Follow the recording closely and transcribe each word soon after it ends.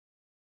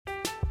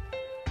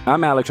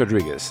I'm Alex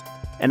Rodriguez.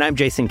 And I'm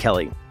Jason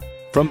Kelly.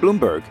 From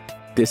Bloomberg,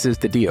 this is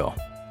The Deal.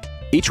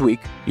 Each week,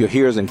 you'll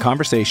hear us in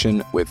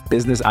conversation with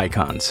business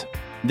icons.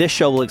 This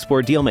show will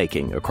explore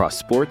deal-making across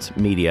sports,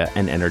 media,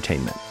 and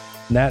entertainment.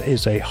 That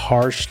is a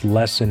harsh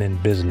lesson in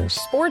business.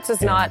 Sports is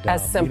not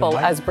as simple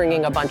as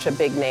bringing a bunch of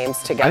big names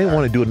together. I didn't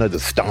want to do another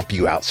stomp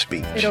you out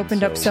speech. It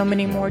opened up so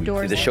many more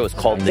doors. The show is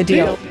called The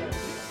Deal.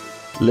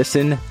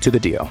 Listen to The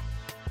Deal.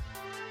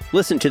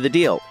 Listen to The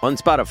Deal on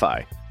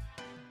Spotify.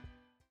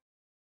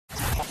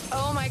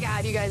 Oh my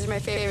God, you guys are my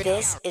favorite.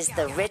 This is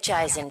the Rich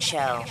Eisen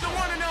Show. The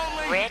one and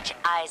only Rich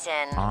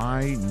Eisen.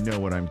 I know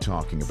what I'm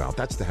talking about.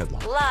 That's the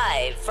headline.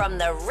 Live from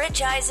the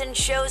Rich Eisen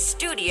Show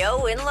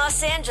studio in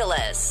Los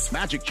Angeles.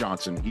 Magic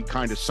Johnson, he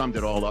kind of summed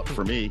it all up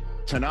for me.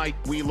 Tonight,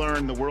 we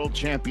learned the world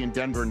champion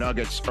Denver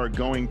Nuggets are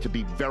going to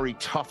be very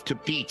tough to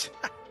beat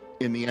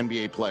in the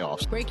NBA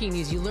playoffs. Breaking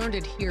news, you learned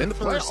it here in the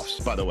first.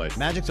 Playoffs, by the way.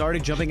 Magic's already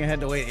jumping ahead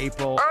to late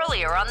April.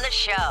 Earlier on the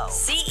show,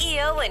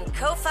 CEO and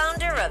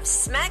co-founder of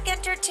Smack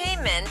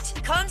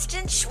Entertainment,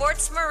 Constance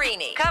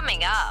Schwartz-Marini.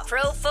 Coming up,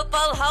 Pro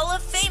Football Hall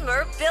of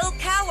Famer Bill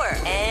Cowher.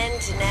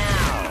 And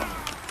now,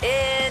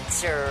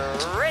 it's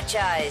Rich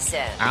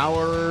Eisen.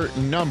 Hour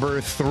number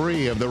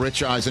 3 of the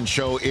Rich Eisen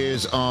Show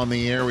is on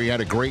the air. We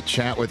had a great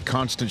chat with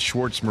Constance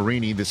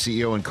Schwartz-Marini, the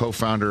CEO and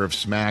co-founder of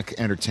Smack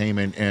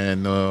Entertainment,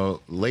 and the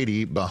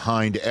lady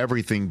behind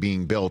everything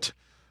being built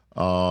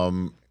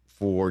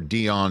for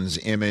Dion's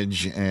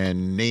image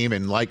and name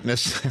and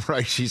likeness,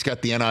 right? She's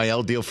got the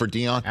NIL deal for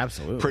Dion.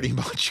 Absolutely. Pretty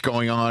much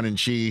going on, and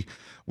she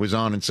was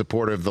on in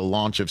support of the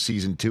launch of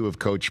Season 2 of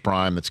Coach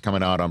Prime that's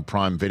coming out on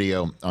Prime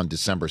Video on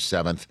December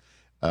 7th.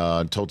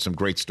 Told some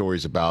great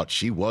stories about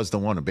she was the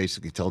one to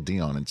basically tell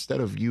Dion, instead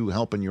of you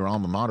helping your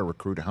alma mater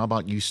recruit, how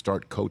about you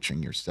start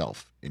coaching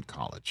yourself in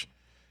college?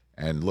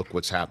 And look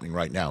what's happening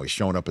right now. He's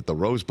showing up at the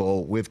Rose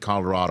Bowl with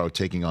Colorado,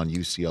 taking on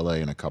UCLA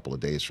in a couple of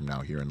days from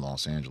now here in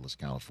Los Angeles,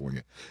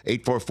 California.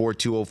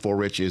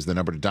 844-204-RICH is the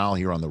number to dial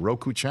here on the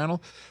Roku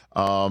channel.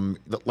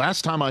 The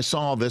last time I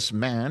saw this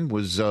man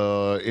was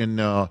in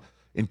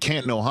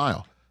Canton,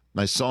 Ohio.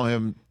 And I saw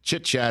him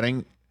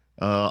chit-chatting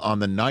on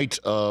the night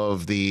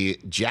of the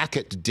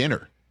jacket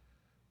dinner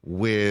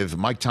with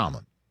Mike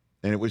Tomlin.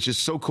 And it was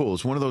just so cool.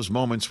 It's one of those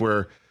moments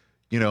where,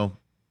 you know,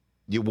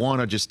 you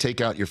want to just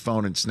take out your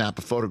phone and snap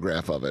a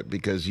photograph of it,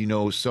 because you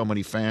know so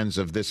many fans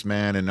of this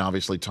man, and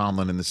obviously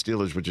Tomlin and the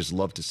Steelers would just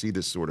love to see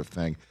this sort of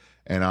thing.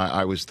 And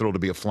I was thrilled to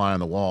be a fly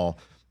on the wall,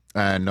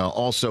 and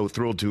also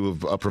thrilled to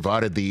have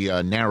provided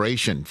the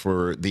narration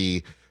for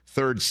the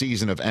 3rd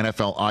season of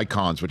NFL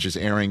Icons, which is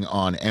airing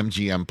on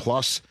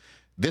MGM+.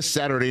 This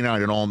Saturday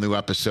night, an all-new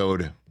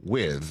episode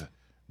with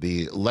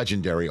the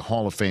legendary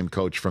Hall of Fame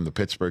coach from the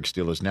Pittsburgh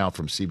Steelers, now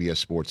from CBS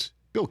Sports,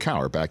 Bill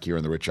Cowher, back here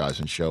on the Rich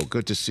Eisen Show.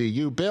 Good to see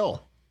you,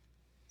 Bill.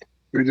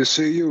 Good to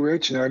see you,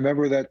 Rich. And I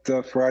remember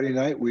that Friday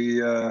night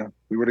we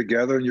were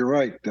together, and you're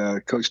right.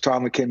 Coach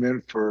Tomlin came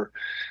in for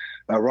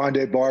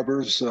Rondé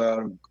Barbers,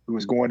 who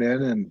was going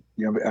in, and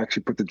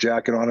actually put the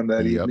jacket on him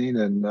that evening,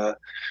 and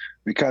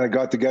we kind of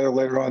got together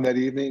later on that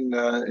evening,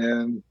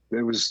 and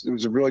it was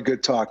a really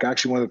good talk.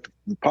 Actually, one of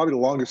probably the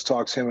longest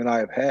talks him and I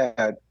have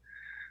had,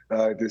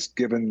 just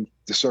given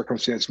the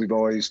circumstance we've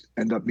always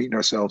end up meeting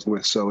ourselves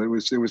with. So it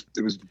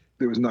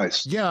was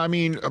nice. Yeah, I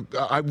mean,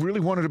 I really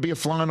wanted to be a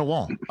fly on the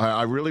wall.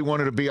 I really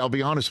wanted to be. I'll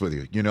be honest with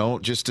you.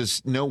 Just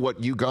to know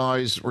what you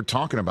guys were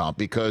talking about,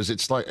 because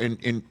it's like,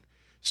 in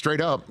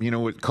straight up,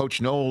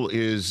 Coach Noel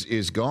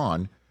is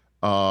gone,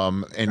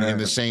 and in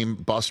the same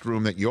bust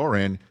room that you're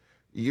in.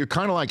 You're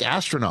kind of like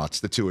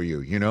astronauts, the two of you,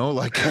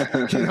 like,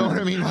 you know what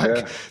I mean?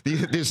 Like,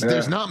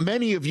 there's not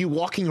many of you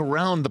walking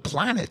around the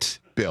planet,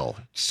 Bill.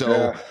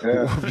 So,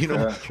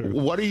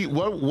 what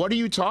do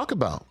you talk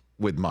about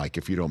with Mike,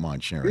 if you don't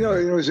mind sharing?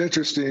 It was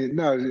interesting.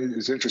 No,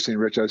 it's interesting,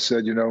 Rich. I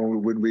said,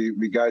 when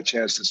we got a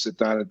chance to sit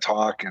down and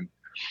talk, and,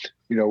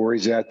 where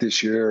he's at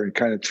this year, and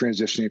kind of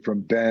transitioning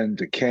from Ben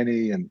to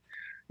Kenny, and,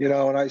 and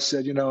I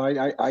said,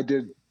 I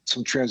did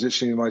some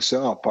transitioning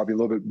myself, probably a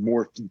little bit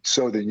more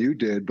so than you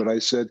did. But I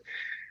said,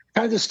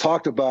 kind of just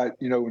talked about,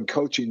 in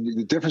coaching,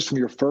 the difference from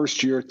your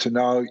first year to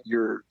now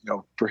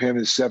for him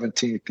his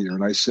 17th year.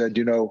 And I said,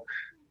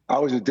 I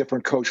was a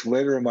different coach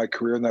later in my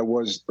career than I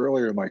was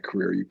earlier in my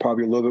career. You're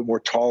probably a little bit more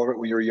tolerant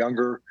when you're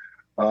younger.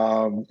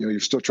 You're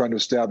still trying to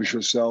establish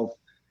yourself.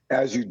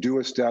 As you do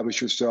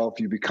establish yourself,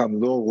 you become a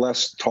little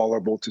less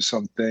tolerable to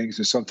some things,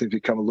 and some things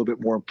become a little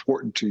bit more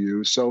important to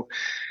you. So,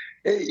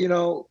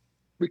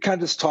 we kind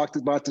of just talked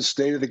about the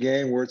state of the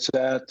game, where it's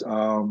at,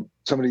 some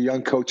of the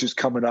young coaches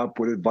coming up,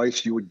 what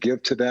advice you would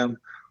give to them.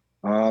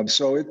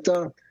 So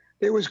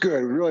it was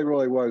good. It really,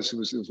 really was. It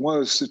was one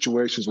of those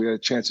situations we had a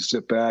chance to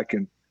sit back,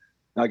 and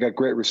I got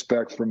great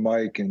respect for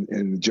Mike and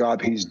the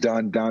job he's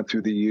done down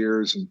through the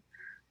years,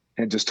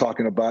 and just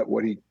talking about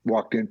what he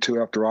walked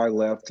into after I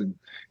left. And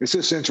it's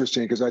just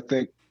interesting, because I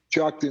think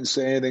Chuck didn't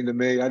say anything to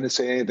me. I didn't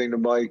say anything to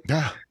Mike.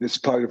 Yeah. It's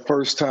probably the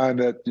first time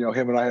that,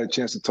 him and I had a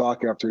chance to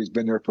talk after he's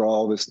been there for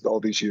all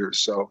these years.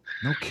 So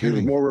no it kidding.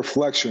 was more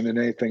reflection than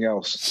anything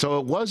else. So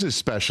it was as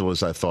special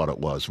as I thought it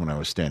was when I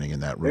was standing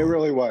in that room. It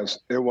really was.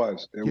 It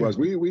was.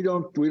 We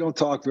don't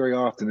talk very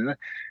often.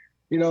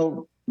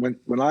 And,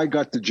 when I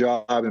got the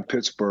job in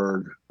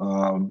Pittsburgh,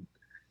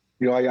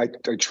 I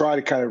try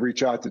to kind of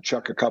reach out to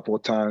Chuck a couple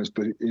of times,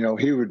 but,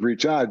 he would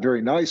reach out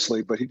very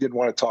nicely, but he didn't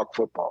want to talk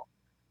football.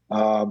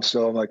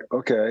 So I'm like,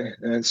 okay.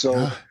 And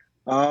so,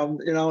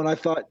 and I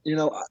thought,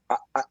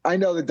 I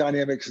know the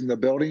dynamics in the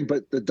building,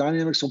 but the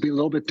dynamics will be a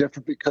little bit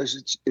different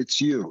because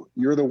it's you.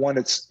 You're the one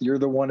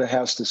that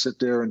has to sit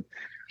there and,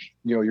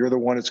 you're the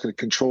one that's going to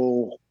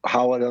control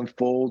how it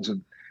unfolds.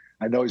 And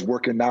I know he's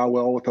working now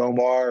well with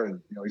Omar,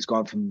 and, he's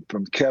gone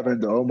from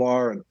Kevin to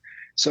Omar. And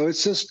so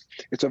it's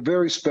a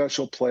very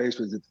special place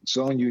with its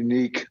own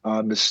unique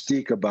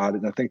mystique about it.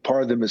 And I think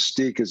part of the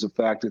mystique is the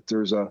fact that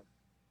there's a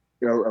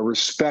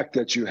respect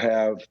that you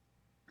have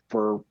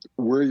for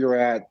where you're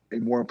at,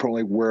 and more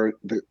importantly, where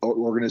the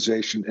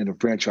organization and the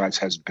franchise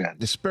has been.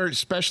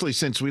 Especially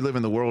since we live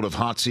in the world of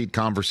hot seat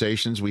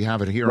conversations. We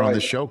have it here on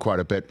the show quite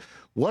a bit.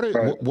 What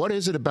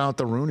is it about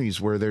the Rooneys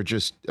where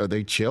are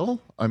they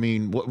chill? I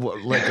mean,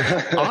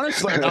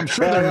 honestly, I'm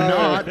sure they're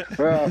not.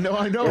 No,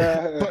 I know.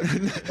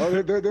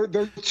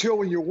 They're chill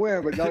when you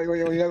win, but not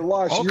when you have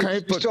lost.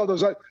 Okay,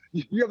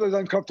 you have those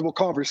uncomfortable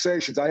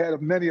conversations. I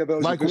had many of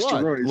those. Like with Mr.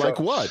 what? Rooney.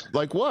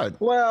 Like what?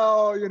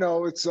 Well,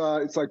 it's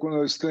like one of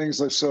those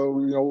things. Like, so,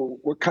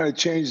 what kind of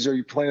changes are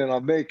you planning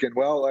on making?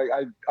 Well,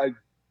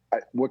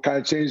 what kind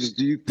of changes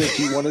do you think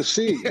you want to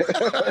see?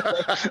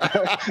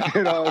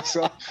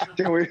 So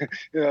can we?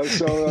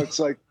 So it's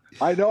like,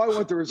 I know I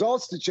want the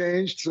results to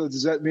change. So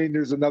does that mean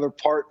there's another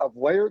part of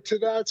layer to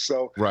that?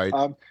 So right.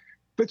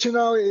 But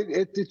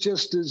it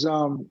just is.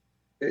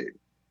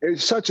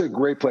 It's such a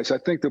great place. I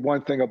think the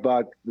one thing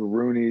about the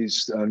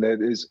Rooneys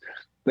that is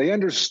they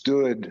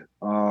understood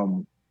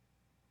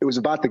it was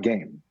about the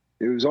game.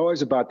 It was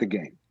always about the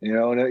game,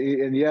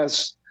 and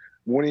yes,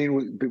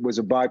 winning was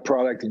a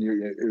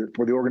byproduct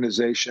for the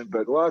organization.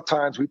 But a lot of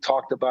times we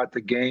talked about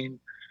the game.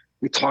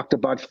 We talked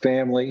about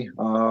family.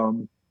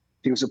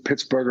 He was a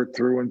Pittsburgher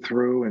through and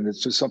through, and it's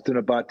just something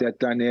about that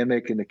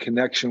dynamic and the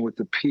connection with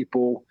the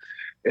people.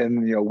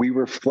 And, we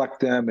reflect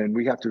them, and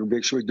we have to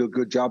make sure we do a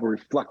good job of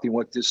reflecting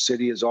what this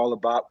city is all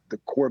about, the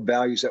core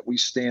values that we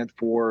stand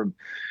for,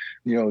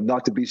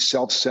 not to be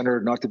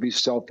self-centered, not to be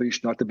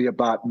selfish, not to be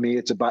about me.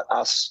 It's about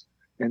us.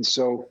 And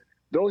so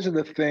those are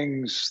the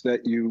things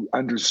that you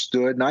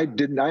understood. And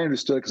I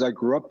understood because I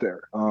grew up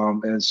there.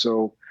 And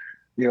so,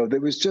 there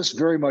was just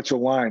very much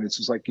aligned. It's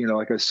just like,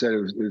 like I said,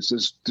 it was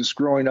just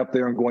growing up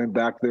there and going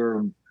back there.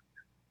 And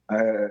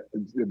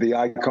the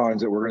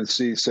icons that we're going to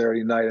see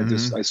Saturday night,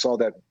 I saw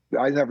that.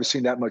 I'd never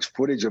seen that much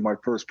footage of my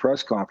first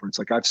press conference.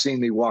 Like, I've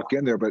seen me walk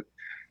in there, but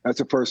that's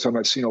the first time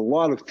I've seen a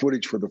lot of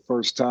footage for the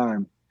first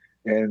time.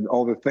 And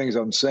all the things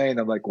I'm saying,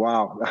 I'm like,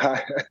 wow,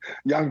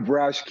 young,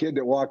 brash kid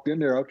that walked in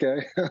there.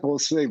 Okay, we'll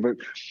see. But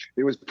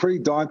it was pretty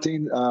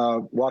daunting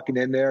walking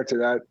in there to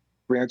that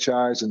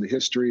franchise and the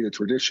history, the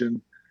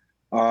tradition.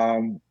 But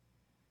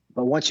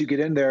once you get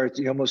in there,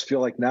 you almost feel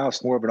like now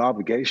it's more of an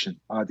obligation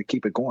to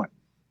keep it going.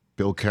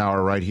 Bill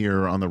Cowher right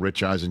here on the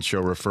Rich Eisen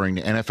Show, referring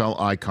to NFL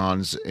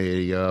Icons,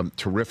 a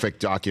terrific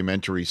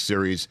documentary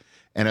series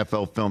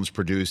NFL Films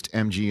produced.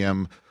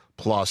 MGM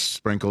Plus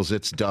sprinkles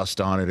its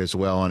dust on it as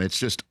well, and it's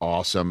just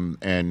awesome.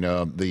 And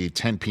the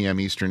 10 p.m.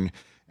 Eastern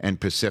and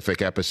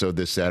Pacific episode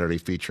this Saturday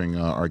featuring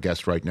our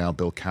guest right now,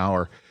 Bill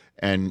Cowher.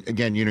 And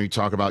again, you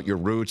talk about your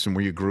roots and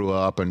where you grew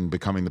up and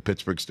becoming the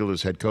Pittsburgh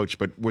Steelers head coach.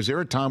 But was there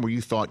a time where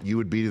you thought you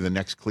would be the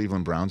next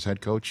Cleveland Browns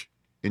head coach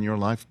in your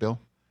life, Bill?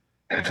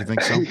 Did you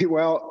think so?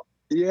 Well,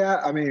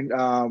 yeah. I mean,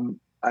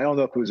 I don't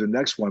know if it was the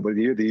next one, but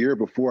the year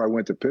before I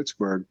went to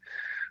Pittsburgh,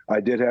 I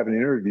did have an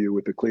interview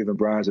with the Cleveland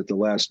Browns at the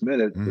last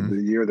minute,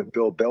 the year that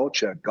Bill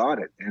Belichick got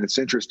it. And it's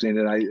interesting,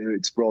 and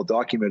it's well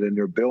documented in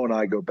there. Bill and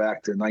I go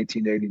back to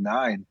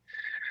 1989.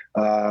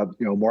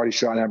 Marty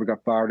Schottenheimer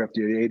got fired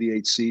after the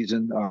 88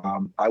 season.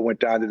 I went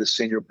down to the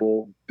Senior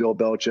Bowl. Bill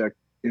Belichick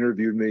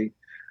interviewed me.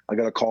 I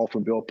got a call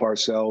from Bill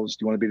Parcells. Do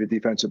you want to be the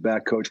defensive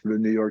back coach for the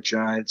New York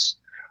Giants?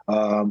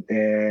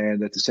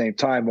 And at the same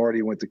time,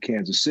 Marty went to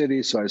Kansas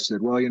City. So I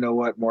said, well, you know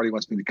what? Marty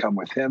wants me to come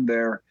with him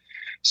there.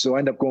 So I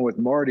ended up going with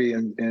Marty.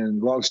 And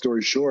long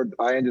story short,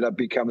 I ended up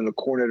becoming a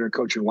coordinator and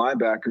coaching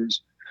linebackers.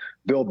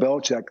 Bill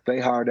Belichick, they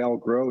hired Al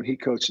Groh. He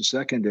coached the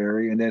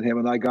secondary. And then him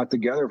and I got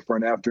together for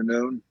an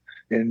afternoon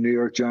in New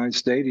York Giants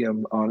Stadium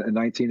in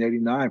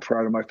 1989,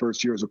 prior to my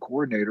first year as a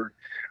coordinator.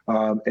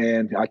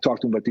 And I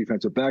talked to him about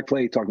defensive back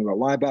play. He talked about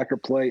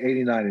linebacker play.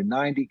 89 and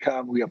 90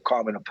 come. We have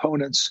common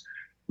opponents.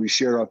 We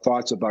shared our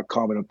thoughts about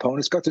common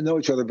opponents, got to know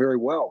each other very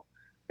well.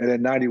 And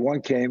then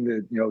 91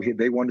 came,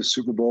 they won the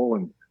Super Bowl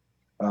in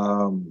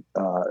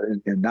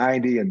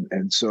 90.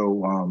 And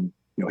so,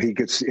 he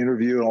gets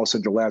interviewed, and all of a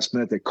sudden, the last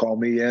minute, they call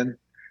me in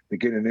to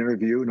get an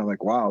interview. And I'm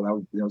like, wow, I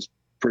was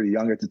pretty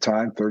young at the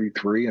time,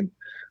 33. And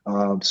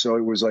So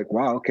it was like,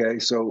 wow, okay.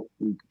 So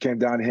we came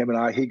down to him and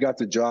I. He got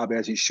the job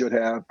as he should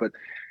have, but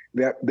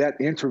that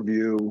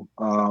interview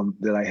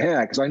that I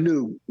had, because I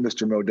knew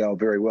Mr. Modell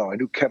very well. I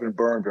knew Kevin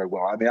Byrne very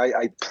well. I mean,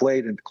 I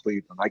played in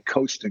Cleveland. I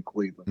coached in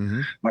Cleveland.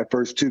 Mm-hmm. My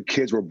first two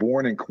kids were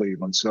born in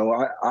Cleveland.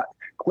 So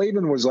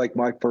Cleveland was like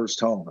my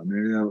first home. I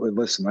mean,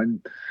 listen, I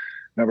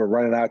remember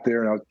running out there,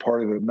 and I was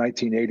part of the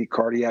 1980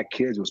 Cardiac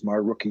Kids. It was my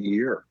rookie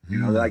year.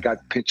 Then I got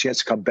a chance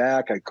to come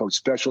back. I coached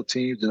special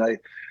teams, and I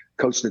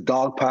coached the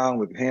dog pound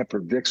with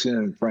Hanford Dixon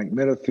and Frank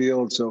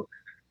Minifield. So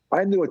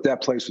I knew what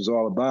that place was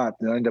all about.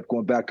 And I ended up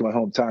going back to my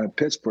hometown in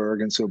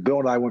Pittsburgh. And so Bill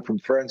and I went from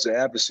friends to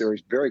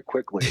adversaries very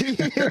quickly.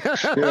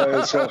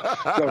 So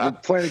we're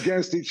playing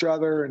against each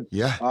other. And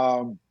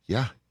And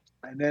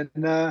then,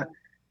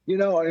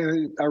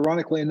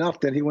 ironically enough,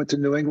 then he went to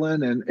New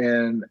England.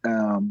 And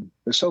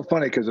it's so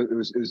funny because it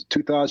was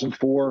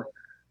 2004.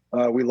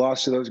 We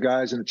lost to those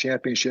guys in the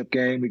championship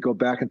game. We go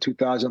back in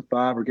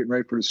 2005. We're getting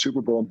ready for the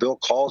Super Bowl. And Bill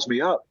calls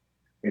me up.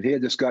 And he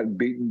had just gotten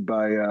beaten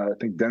by, I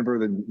think, Denver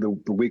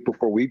the week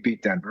before we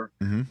beat Denver.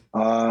 Mm-hmm.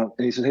 And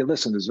he said, hey,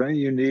 listen, is there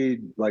anything you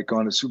need like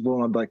on the Super Bowl?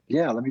 And I'm like,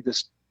 yeah, let me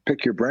just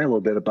pick your brain a little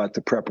bit about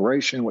the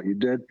preparation, what you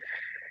did.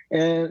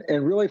 And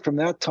really from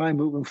that time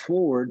moving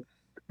forward,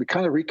 we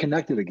kind of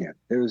reconnected again.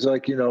 It was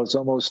like, it's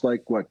almost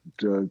like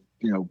 10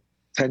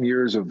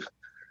 years of,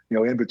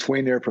 in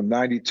between there from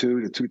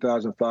 92 to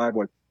 2005,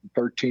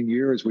 13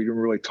 years, we didn't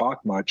really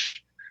talk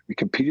much. We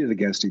competed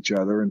against each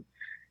other. And,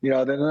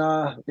 then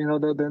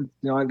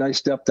I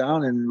stepped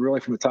down, and really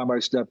from the time I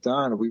stepped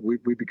down, we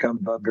become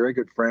very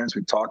good friends.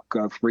 We talk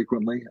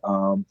frequently,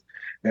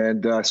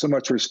 and so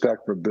much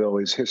respect for Bill,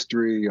 his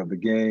history of the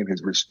game,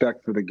 his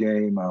respect for the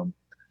game.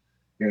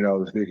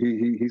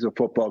 He's a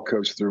football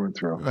coach through and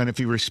through. And if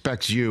he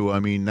respects you, I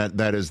mean,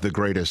 that is the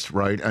greatest,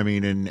 right? I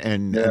mean,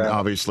 and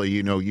obviously,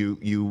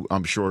 you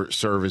I'm sure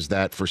serve as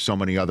that for so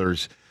many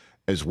others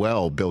as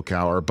well, Bill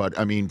Cowher. But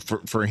I mean,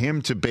 for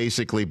him to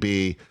basically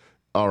be,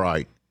 all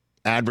right,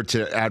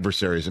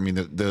 adversaries. I mean,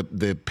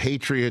 the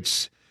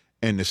Patriots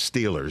and the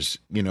Steelers,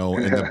 in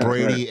the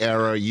Brady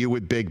era, you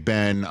with Big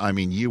Ben, I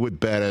mean, you with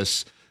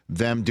Bettis,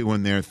 them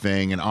doing their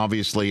thing, and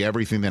obviously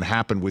everything that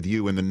happened with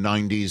you in the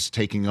 90s,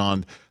 taking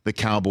on the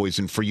Cowboys,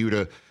 and for you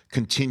to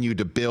continue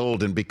to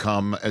build and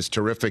become as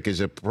terrific as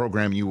a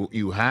program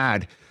you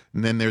had.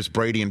 And then there's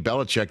Brady and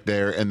Belichick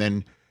there, and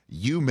then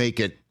you make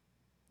it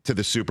to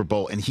the Super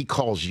Bowl, and he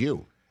calls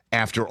you.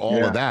 After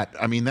all of that,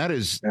 I mean, that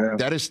is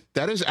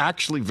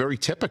actually very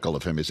typical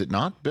of him, is it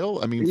not,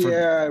 Bill? I mean,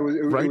 it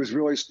was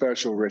really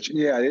special, Rich.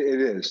 Yeah, it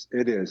is.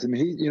 It is. I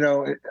mean,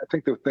 I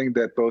think the thing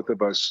that both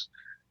of us,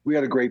 we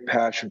had a great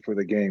passion for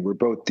the game. We're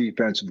both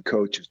defensive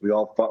coaches. We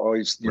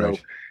always,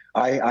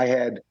 I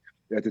had,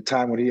 at the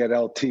time when he had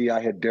LT,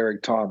 I had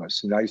Derek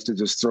Thomas, and I used to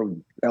just throw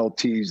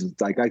LTs.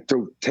 Like I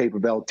throw tape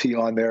of LT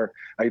on there.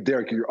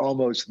 Derek, you're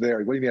almost there.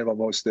 What do you mean I'm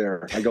almost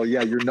there? I go,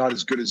 yeah, you're not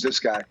as good as this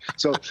guy.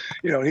 So,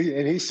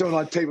 he's thrown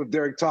on tape of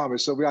Derek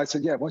Thomas. So I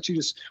said, yeah, why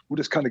don't we'll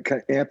just kind of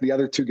amp the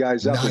other two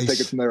guys up and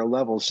take it from their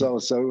level. So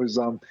it was,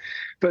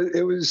 but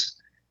it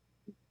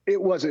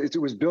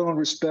was built on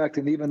respect.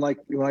 And even like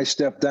when I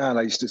stepped down,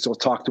 I used to still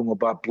talk to him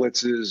about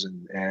blitzes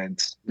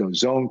and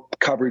zone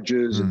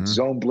coverages and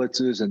zone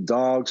blitzes and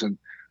dogs. And,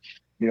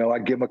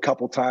 I'd give him a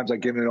couple times. I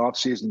give him an off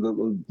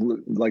season,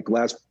 like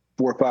last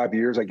 4 or 5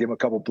 years, I give him a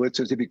couple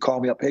blitzes. He'd be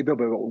calling me up, hey, Bill,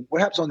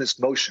 what happens on this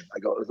motion? I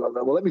go,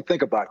 well, let me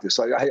think about this.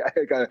 I got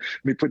to, let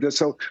me put this.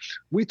 So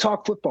we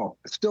talk football,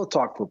 still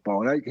talk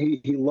football. And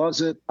he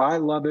loves it. I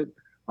love it.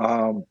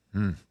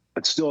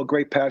 It's still a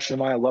great passion of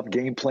mine. I love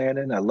game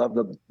planning. I love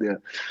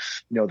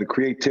the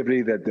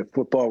creativity that the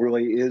football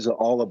really is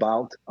all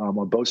about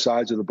on both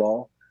sides of the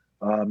ball.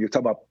 You're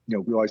talking about,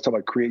 we always talk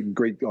about creating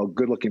great,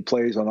 good-looking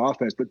plays on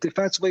offense, but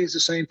defensively it's the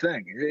same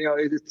thing.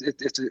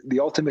 It's the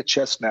ultimate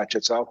chess match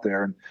that's out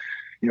there. And,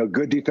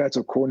 good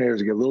defensive coordinators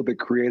get a little bit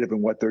creative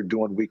in what they're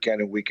doing week in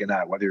and week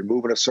out, whether you're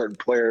moving a certain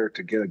player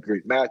to get a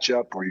great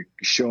matchup or you're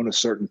showing a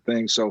certain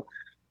thing. So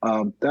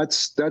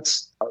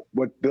that's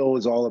what Bill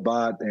is all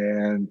about,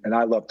 and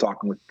I love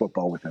talking with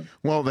football with him.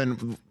 Well,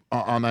 then,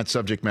 on that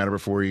subject matter,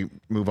 before we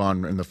move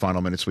on in the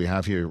final minutes we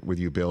have here with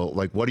you, Bill,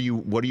 like what are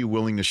you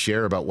willing to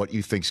share about what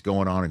you think's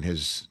going on in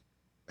his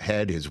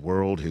head, his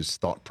world, his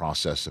thought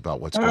process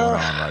about what's going on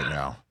right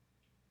now?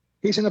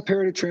 He's in a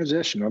period of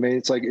transition. I mean,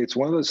 it's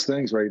one of those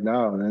things right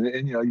now, and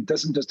it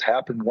doesn't just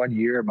happen one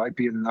year. It might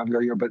be in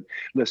another year, but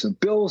listen,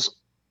 Bill's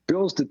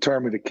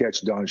determined to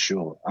catch Don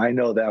Shula. I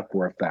know that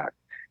for a fact.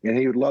 And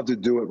he would love to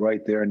do it right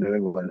there in New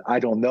England. I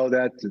don't know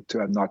that, to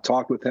have not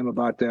talked with him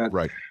about that.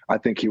 Right. I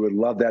think he would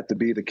love that to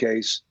be the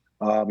case.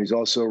 He's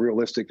also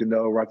realistic to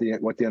know what the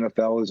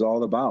NFL is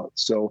all about.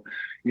 So,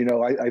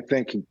 I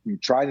think he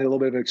tried a little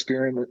bit of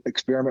an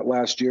experiment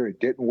last year. It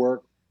didn't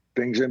work.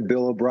 Things in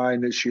Bill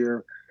O'Brien this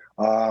year.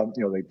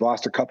 They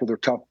lost a couple of their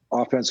tough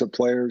offensive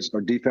players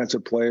or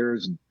defensive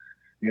players,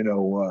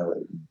 a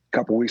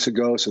couple of weeks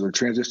ago. So they're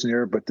transitioning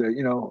here. But,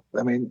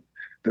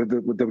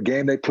 the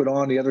game they put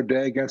on the other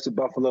day against the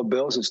Buffalo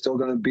Bills is still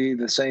going to be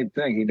the same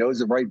thing. He knows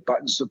the right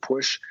buttons to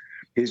push.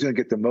 He's going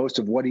to get the most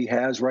of what he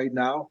has right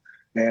now.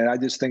 And I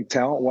just think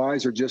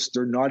talent-wise,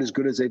 they're not as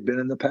good as they've been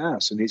in the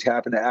past. And he's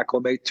having to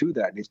acclimate to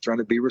that. And he's trying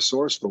to be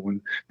resourceful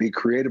and be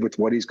creative with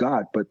what he's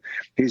got. But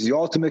he's the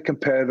ultimate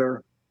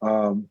competitor.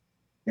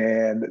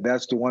 And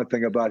that's the one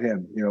thing about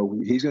him.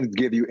 He's going to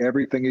give you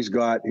everything he's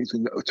got. He's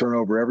going to turn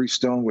over every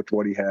stone with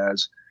what he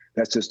has.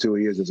 That's just who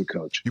he is as a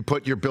coach. You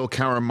put your Bill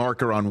Cowher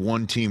marker on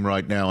one team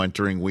right now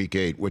entering Week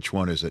 8. Which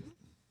one is it?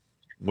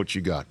 What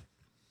you got?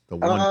 The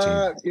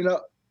one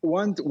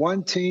team.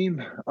 One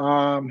team.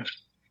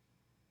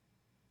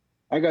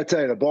 I got to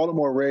tell you, the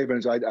Baltimore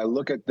Ravens, I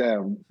look at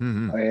them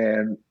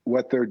and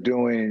what they're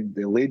doing.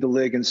 They lead the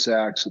league in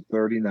sacks at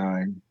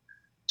 39,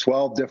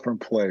 12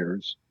 different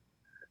players.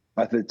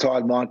 I think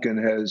Todd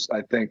Monken has,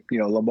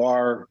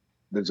 Lamar,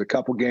 there's a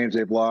couple games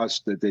they've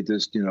lost that they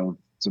just,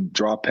 some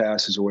drop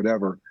passes or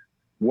whatever.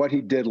 What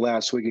he did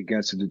last week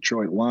against the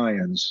Detroit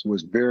Lions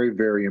was very,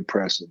 very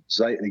impressive.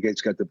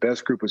 He's got the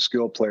best group of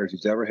skill players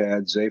he's ever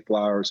had, Zay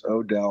Flowers,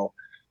 Odell,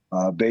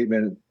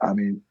 Bateman. I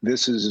mean,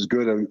 this is as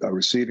good a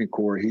receiving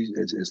core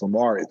as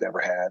Lamar has ever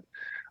had.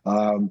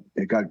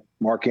 It got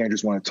Mark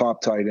Andrews, one of the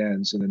top tight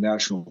ends in the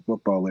National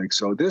Football League.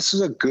 So this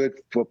is a good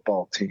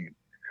football team.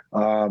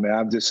 And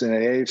I'm just saying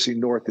the AFC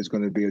North is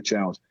going to be a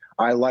challenge.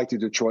 I like the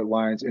Detroit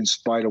Lions in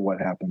spite of what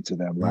happened to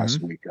them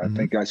last week. I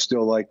think I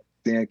still like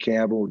Dan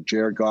Campbell,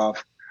 Jared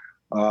Goff.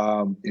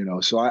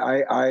 So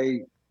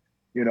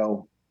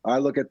I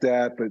look at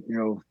that, but,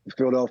 the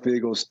Philadelphia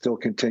Eagles still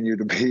continue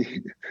to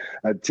be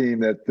a team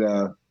that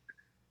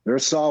they're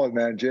solid,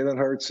 man. Jalen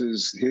Hurts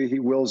he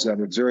wills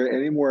them. Is there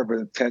any more of an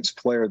intense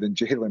player than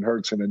Jalen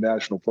Hurts in the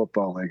National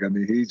Football League? I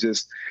mean,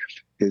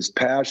 his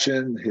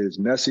passion, his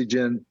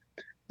messaging,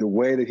 the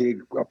way that he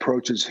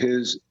approaches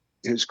his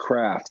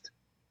craft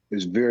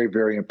is very,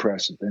 very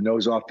impressive. And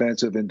those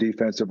offensive and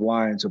defensive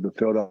lines of the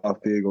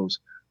Philadelphia Eagles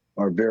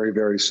are very,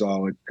 very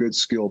solid, good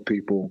skilled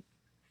people.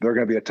 They're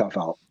going to be a tough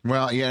out.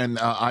 Well, yeah, and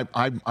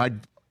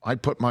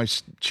I'd put my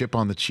chip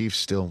on the Chiefs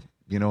still.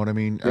 You know what I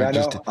mean?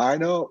 Yeah, I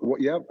know.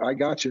 Well, yep, I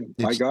got you.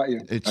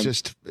 It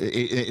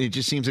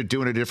just seems they're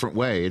doing it a different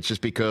way. It's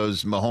just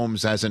because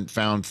Mahomes hasn't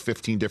found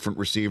 15 different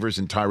receivers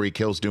and Tyreek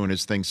Hill's doing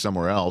his thing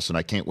somewhere else. And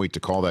I can't wait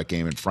to call that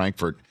game in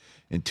Frankfurt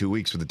in 2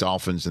 weeks with the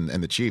Dolphins and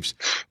the Chiefs.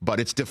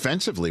 But it's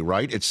defensively,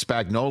 right? It's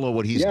Spagnuolo,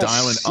 what he's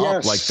dialing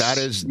up. Like that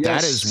is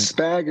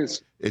Spag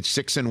is. It's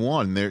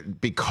 6-1 there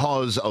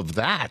because of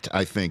that,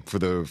 I think, for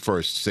the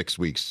first 6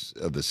 weeks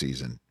of the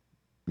season.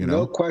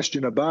 No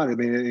question about it. I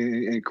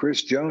mean, and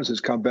Chris Jones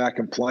has come back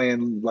and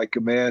playing like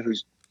a man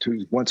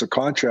who wants a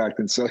contract,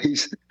 and so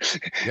he's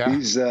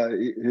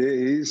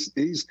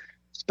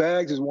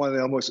Spags is one of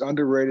the most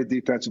underrated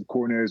defensive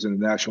coordinators in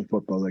the National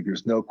Football League.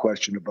 There's no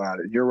question about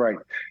it. You're right.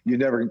 You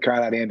never can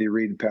count out Andy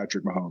Reid and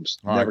Patrick Mahomes.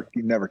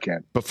 You never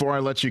can. Before I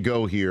let you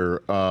go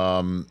here,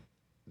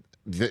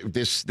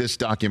 this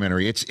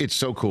documentary, it's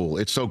so cool.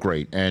 It's so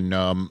great, and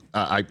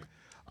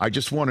I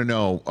just want to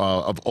know,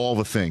 of all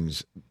the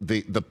things,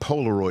 the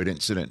Polaroid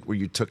incident where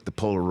you took the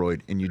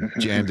Polaroid and you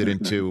jammed it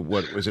into,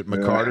 what was it,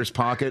 McCarter's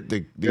pocket?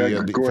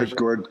 Gordon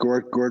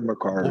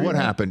McCarter. Well, what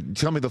happened?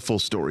 Tell me the full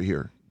story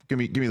here. Give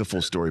me the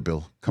full story,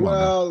 Bill. Come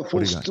on.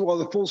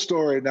 The full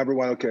story. Number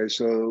one. Okay,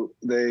 so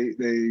they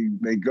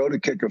go to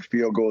kick a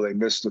field goal. They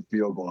miss the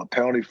field goal. A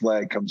penalty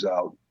flag comes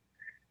out,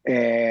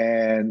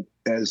 and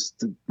as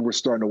we're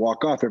starting to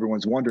walk off,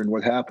 everyone's wondering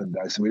what happened.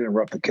 I said, we didn't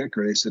interrupt the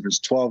kicker. They said there's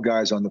 12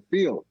 guys on the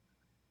field.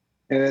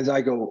 And as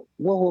I go,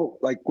 whoa,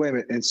 like, wait a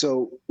minute. And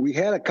so we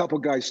had a couple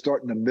guys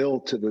starting to mill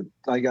to the,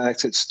 I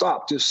said,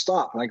 stop, just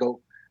stop. And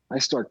I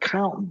start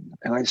counting.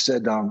 And I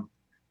said,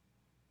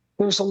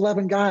 there's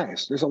 11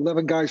 guys. There's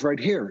 11 guys right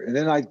here. And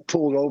then I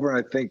pulled over,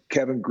 and I think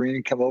Kevin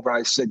Green came over.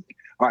 I said,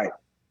 all right,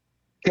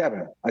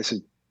 Kevin, I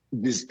said,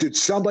 did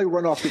somebody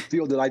run off the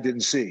field that I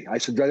didn't see? I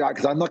said,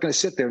 because I'm not going to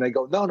sit there. And they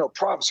go, no,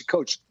 promise,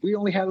 coach. We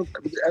only had,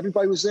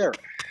 everybody was there.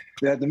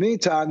 And in the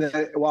meantime,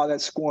 while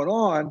that's going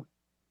on,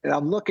 and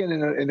I'm looking,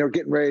 and they're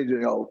getting ready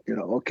to,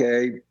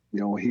 okay,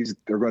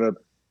 they're going to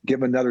give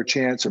him another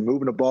chance or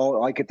moving the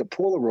ball. I get the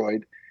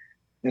Polaroid,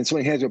 and so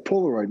he hands me a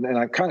Polaroid, and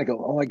I kind of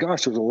go, oh my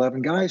gosh, there's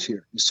 11 guys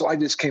here. So I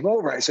just came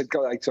over. I said,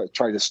 I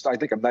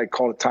think I might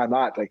call a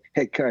timeout. Like,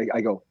 hey, I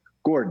go,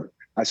 Gordon.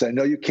 I said, I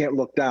know you can't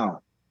look down,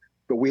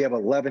 but we have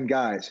 11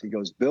 guys. He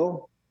goes,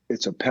 Bill,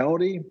 it's a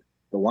penalty.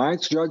 The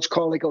Lions judge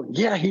called. I go,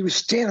 yeah, he was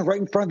standing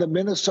right in front of the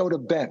Minnesota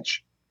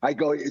bench. I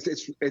go,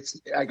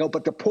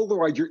 but the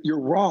Polaroid,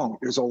 you're wrong.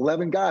 There's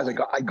 11 guys.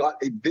 I got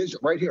a vision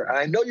right here. And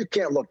I know you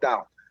can't look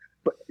down,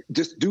 but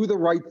just do the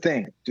right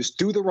thing. Just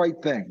do the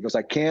right thing. Because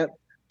I can't.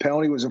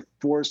 Penalty was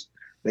enforced.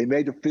 They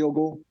made the field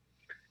goal.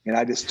 And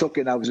I just took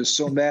it. And I was just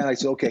so mad. I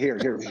said, okay, here,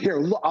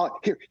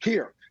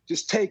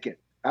 just take it.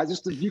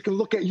 You can't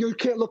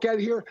look at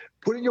it here.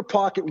 Put it in your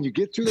pocket. When you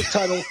get through the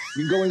tunnel,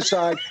 you can go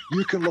inside.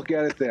 You can look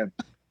at it then.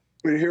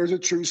 But here's a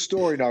true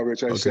story now,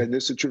 Rich. I said,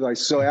 this is true.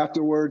 So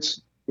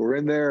afterwards, we're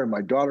in there, and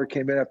my daughter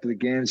came in after the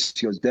game.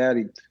 She goes,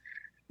 Daddy,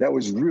 that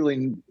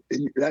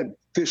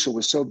official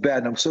was so bad,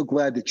 and I'm so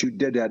glad that you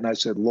did that. And I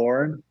said,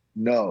 Lauren,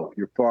 no,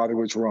 your father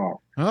was wrong.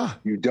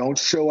 You don't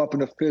show up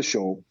an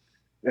official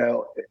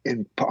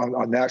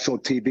on national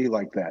TV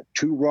like that.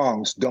 2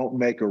 wrongs don't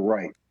make a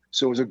right.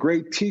 So it was a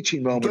great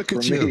teaching moment for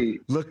me.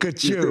 Look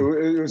at you.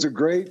 It was a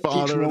great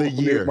teaching moment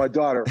for me with my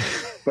daughter.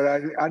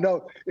 But I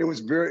know it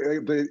was but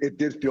it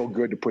did feel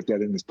good to put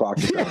that in his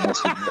pocket.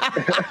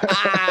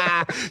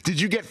 Did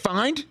you get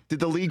fined?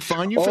 Did the league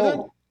fine you for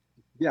that?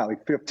 Yeah,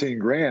 like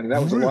 $15,000, and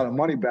that was a lot of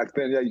money back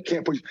then. Yeah, you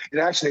can't push. And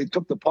actually, they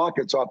took the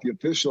pockets off the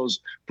officials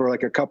for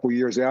like a couple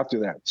years after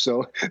that.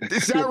 So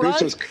is that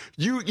right?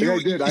 You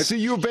did. So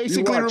you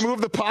basically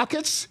removed the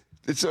pockets.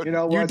 You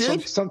know what?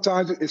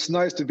 Sometimes it's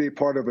nice to be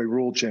part of a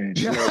rule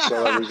change. You know,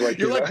 so I was like,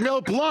 you're like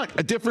Mel Blunt,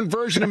 a different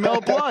version of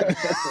Mel Blunt.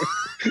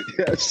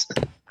 Yes.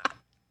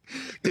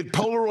 Did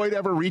Polaroid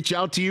ever reach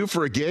out to you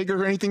for a gig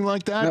or anything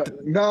like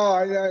that? No,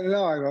 I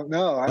don't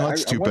know.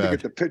 That's too bad. I wanted to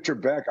get the picture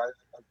back.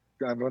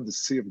 I wanted to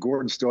see if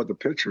Gordon still had the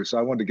picture, so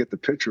I wanted to get the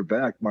picture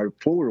back, my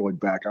Polaroid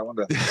back.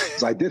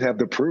 Because I did have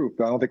the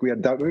proof. I don't think we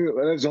had that. That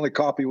was the only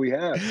copy we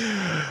had.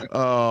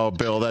 Oh,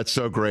 Bill, that's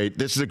so great.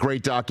 This is a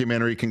great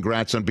documentary.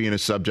 Congrats on being a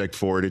subject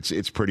for it.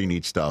 It's pretty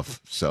neat stuff.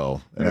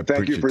 So,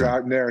 thank you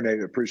for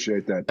narrating.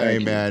 Appreciate that.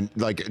 Thank you. Man,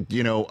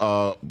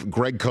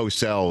 Greg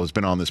Cosell has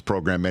been on this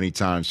program many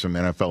times from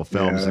NFL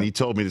Films, and he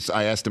told me this.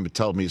 I asked him to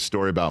tell me a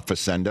story about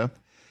Facenda.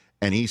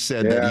 And he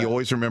said that he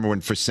always remembered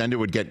when Facenda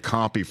would get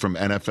copy from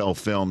NFL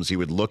Films, he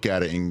would look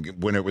at it,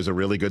 and when it was a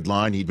really good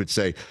line, he would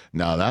say,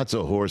 "Now that's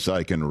a horse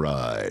I can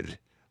ride,"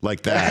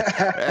 like that.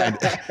 And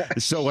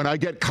so when I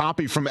get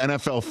copy from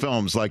NFL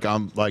Films,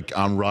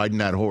 I'm riding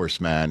that horse,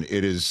 man.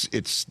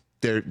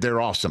 They're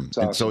awesome.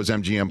 And so is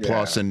MGM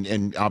Plus,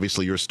 and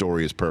obviously your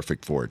story is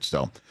perfect for it.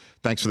 So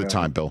thanks for the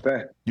time, Bill.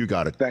 You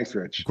got it. Thanks,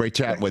 Rich. Great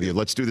chatting with you.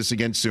 Let's do this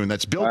again soon.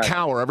 That's Bill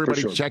Cowher.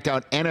 Everybody check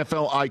out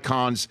NFL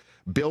Icons.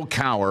 Bill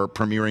Cowher,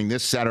 premiering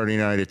this Saturday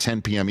night at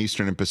 10 p.m.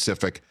 Eastern and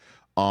Pacific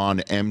on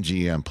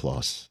MGM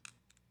Plus.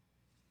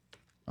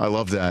 I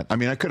love that. I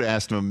mean, I could have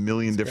asked him a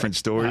million different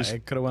stories.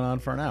 It could have went on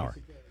for an hour.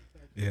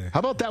 Yeah. How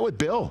about that with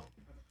Bill?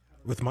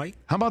 With Mike?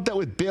 How about that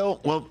with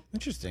Bill? Well,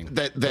 interesting.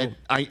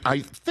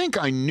 I think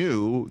I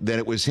knew that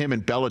it was him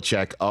and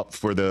Belichick up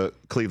for the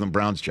Cleveland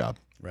Browns job.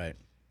 Right.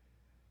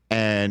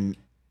 And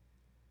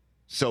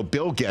so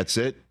Bill gets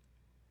it,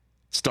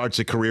 starts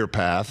a career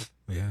path.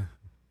 Yeah.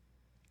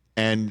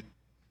 And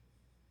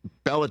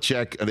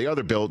Belichick, or the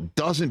other Bill,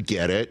 doesn't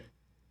get it,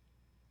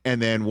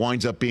 and then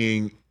winds up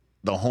being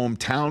the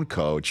hometown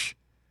coach.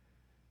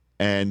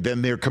 And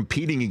then they're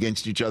competing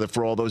against each other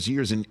for all those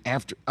years. And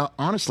after,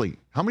 honestly,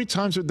 how many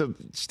times are the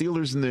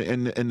Steelers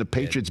and the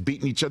Patriots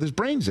beating each other's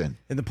brains in?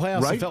 In the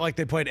playoffs, right? It felt like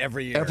they played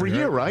every year. Every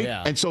year, right?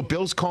 Yeah. And so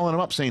Bill's calling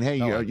him up saying, "Hey,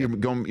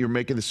 you're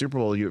making the Super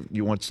Bowl.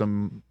 You want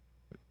some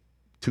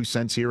 2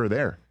 cents here or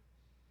there?"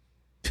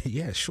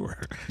 Yeah, sure.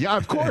 Yeah,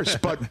 of course.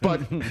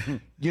 But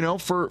you know,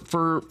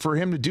 for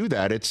him to do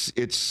that,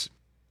 it's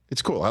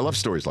cool. I love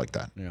stories like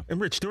that. Yeah. And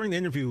Rich, during the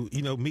interview,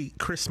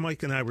 Chris,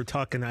 Mike, and I were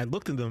talking. I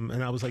looked at them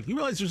and I was like, "You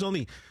realize there's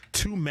only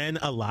 2 men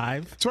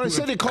alive?" That's what I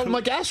said. They called them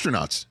like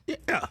astronauts.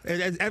 Yeah,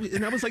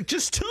 and I was like,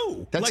 "Just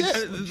 2." That's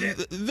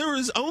it. There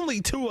is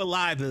only 2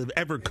 alive that have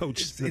ever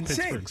coached the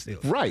Pittsburgh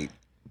Steelers. Right.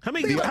 How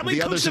many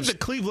coaches have the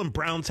Cleveland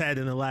Browns had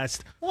in the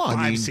last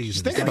 5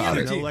 seasons? Think about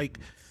it.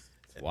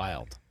 It's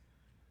wild.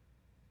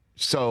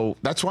 So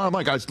that's why I'm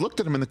like, I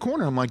looked at him in the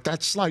corner. I'm like,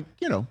 that's like,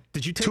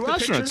 did you take 2 the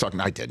astronauts picture? talking?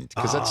 I didn't,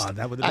 because that's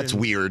been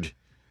weird.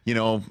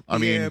 I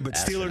mean, but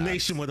Steeler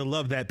Nation would have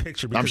loved that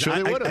picture. I'm sure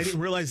they would have. I didn't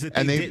realize that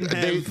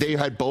they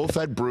had both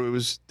had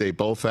brews. They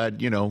both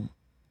had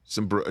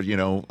some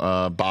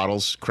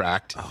bottles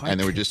cracked, and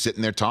they were just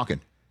sitting there talking.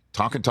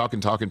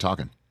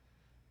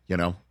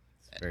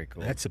 Very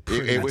cool. That's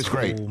it was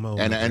great.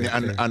 Moment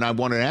and I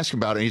wanted to ask him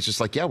about it. And he's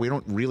just like, yeah, we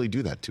don't really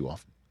do that too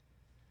often.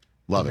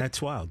 Love it.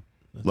 That's wild.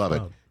 Love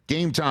it.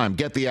 Game Time.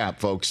 Get the app,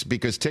 folks,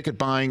 because ticket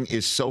buying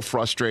is so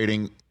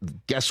frustrating.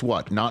 Guess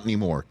what? Not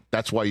anymore.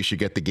 That's why you should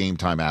get the Game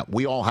Time app.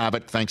 We all have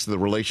it thanks to the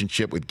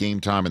relationship with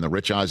Game Time and the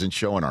Rich Eisen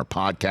Show and our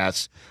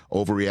podcasts,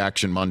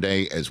 Overreaction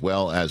Monday, as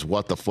well as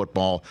What the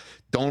Football.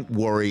 Don't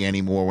worry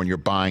anymore when you're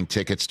buying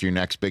tickets to your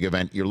next big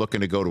event. You're looking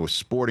to go to a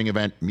sporting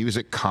event,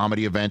 music,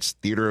 comedy events,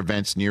 theater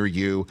events near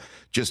you.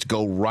 Just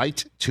go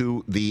right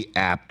to the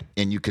app,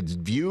 and you could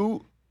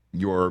view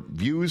your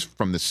views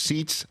from the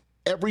seats,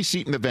 every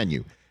seat in the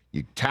venue.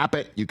 You tap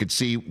it, you can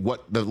see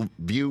what the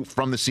view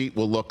from the seat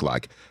will look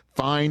like.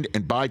 Find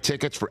and buy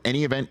tickets for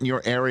any event in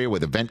your area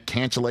with event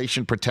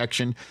cancellation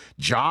protection,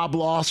 job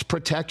loss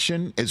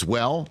protection as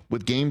well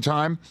with Game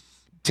Time.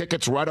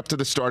 Tickets right up to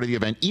the start of the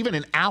event, even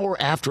an hour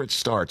after it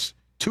starts.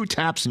 2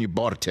 taps and you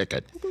bought a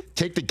ticket.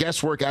 Take the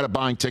guesswork out of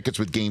buying tickets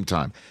with Game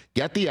Time.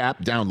 Get the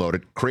app, download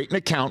it, create an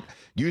account,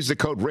 use the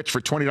code RICH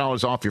for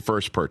 $20 off your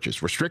first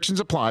purchase.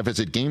 Restrictions apply.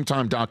 Visit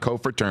gametime.co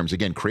for terms.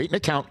 Again, create an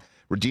account,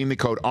 redeem the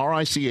code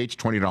RICH,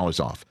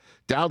 $20 off.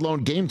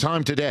 Download Game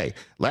Time today.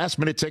 Last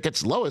minute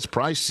tickets, lowest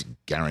price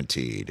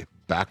guaranteed.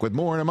 Back with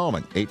more in a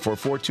moment.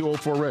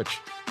 844-204-RICH.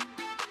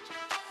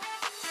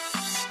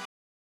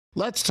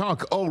 Let's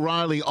talk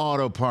O'Reilly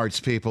Auto Parts,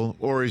 people,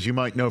 or as you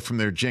might know from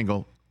their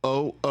jingle,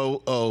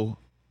 O'Reilly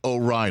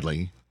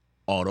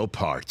Auto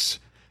Parts.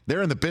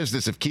 They're in the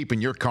business of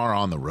keeping your car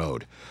on the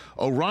road.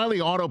 O'Reilly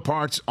Auto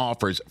Parts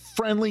offers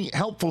friendly,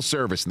 helpful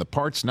service and the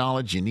parts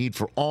knowledge you need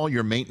for all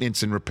your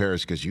maintenance and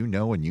repairs, because you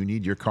know when you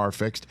need your car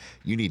fixed,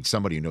 you need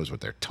somebody who knows what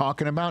they're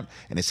talking about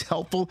and is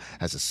helpful,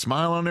 has a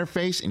smile on their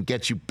face, and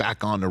gets you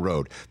back on the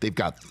road. They've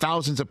got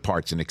thousands of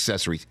parts and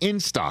accessories in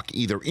stock,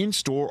 either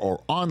in-store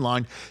or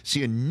online, so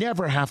you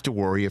never have to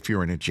worry if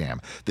you're in a jam.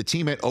 The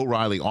team at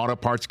O'Reilly Auto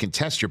Parts can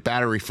test your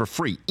battery for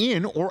free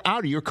in or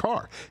out of your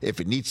car.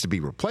 If it needs to be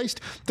replaced,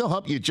 they'll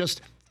help you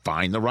just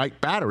find the right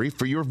battery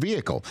for your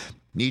vehicle.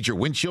 Need your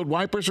windshield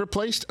wipers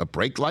replaced, a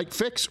brake light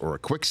fix, or a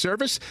quick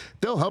service?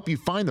 They'll help you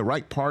find the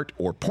right part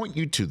or point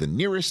you to the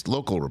nearest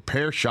local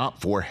repair shop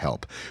for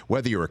help.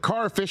 Whether you're a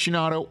car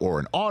aficionado or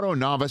an auto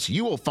novice,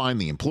 you will find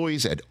the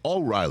employees at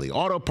O'Reilly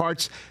Auto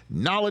Parts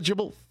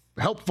knowledgeable,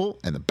 helpful,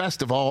 and the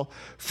best of all,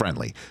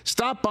 friendly.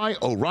 Stop by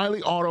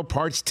O'Reilly Auto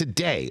Parts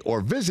today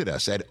or visit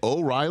us at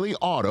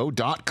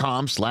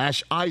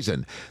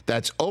O'ReillyAuto.com/Eisen.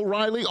 That's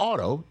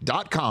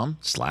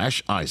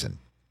O'ReillyAuto.com/Eisen.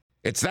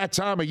 It's that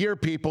time of year,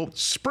 people.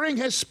 Spring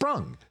has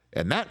sprung,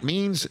 and that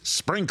means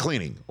spring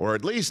cleaning, or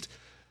at least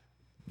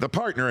the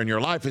partner in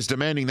your life is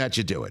demanding that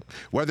you do it.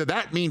 Whether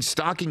that means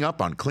stocking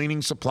up on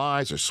cleaning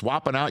supplies or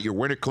swapping out your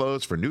winter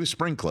clothes for new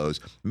spring clothes,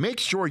 make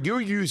sure you're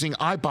using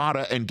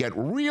Ibotta and get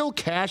real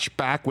cash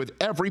back with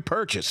every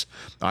purchase.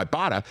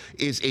 Ibotta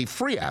is a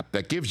free app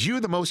that gives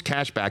you the most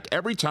cash back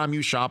every time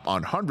you shop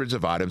on hundreds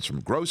of items, from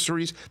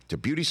groceries to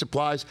beauty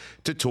supplies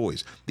to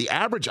toys. The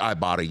average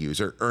Ibotta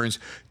user earns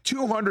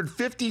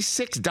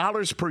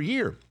 $256 per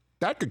year.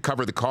 That could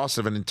cover the cost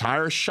of an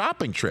entire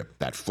shopping trip,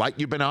 that flight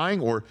you've been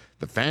eyeing, or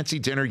the fancy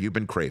dinner you've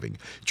been craving.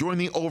 Join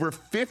the over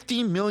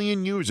 50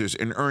 million users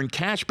and earn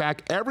cash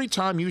back every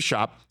time you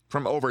shop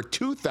from over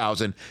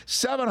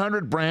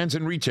 2,700 brands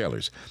and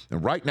retailers.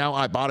 And right now,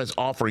 Ibotta is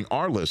offering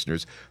our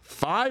listeners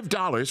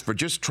 $5 for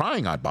just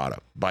trying Ibotta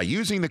by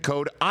using the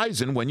code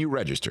Eisen when you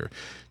register.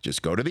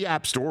 Just go to the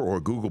App Store or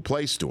Google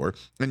Play Store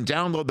and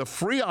download the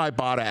free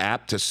Ibotta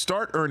app to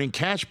start earning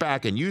cash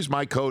back and use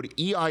my code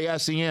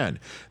EISEN.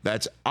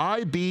 That's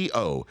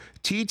IBOTTA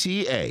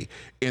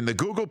in the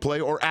Google Play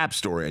or App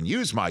Store and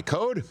use my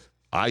code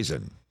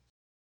Eisen.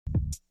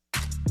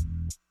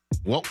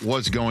 What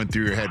was going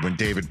through your head when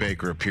David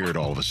Baker appeared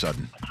all of a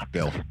sudden,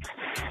 Bill?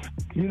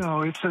 You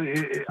know,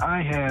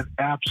 I had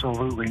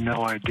absolutely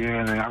no idea.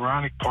 And the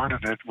ironic part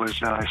of it was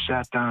I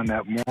sat down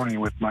that morning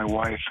with my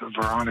wife,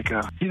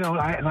 Veronica. You know,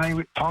 I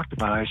talked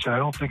about it. I said, I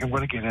don't think I'm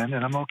going to get in,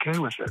 and I'm okay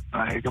with it.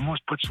 I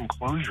almost put some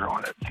closure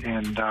on it.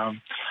 And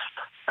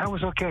I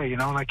was okay, you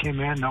know, when I came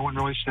in, no one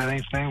really said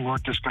anything. We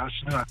weren't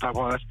discussing it. I thought,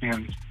 well, that's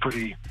being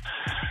pretty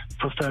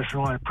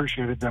professional. I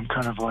appreciated them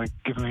kind of like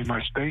giving me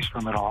my space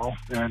from it all.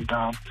 And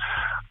I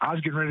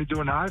was getting ready to do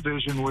an eye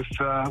vision with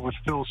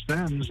Phil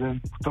Simms and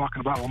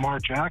talking about Lamar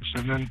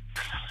Jackson. And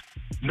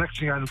next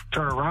thing I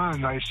turn around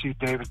and I see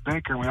David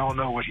Baker, and we all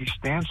know what he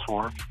stands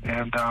for.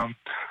 And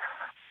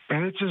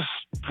it just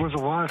was a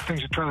lot of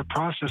things to try to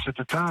process at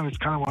the time. It's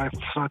kind of why I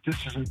thought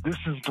this is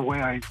the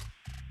way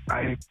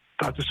I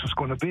thought this was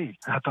going to be.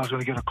 I thought I was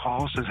going to get a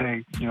call that says,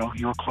 hey, you know,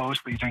 you were close,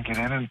 but you didn't get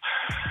in. And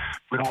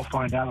we'd all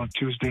find out on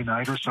Tuesday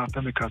night or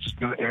something because it's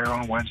going to air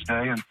on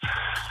Wednesday. And,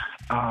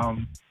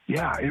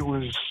 yeah, it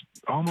was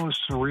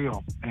almost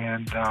surreal.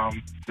 And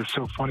it's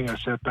so funny. I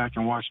sat back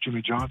and watched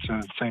Jimmy Johnson.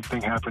 The same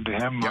thing happened to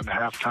him on the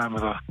halftime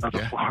of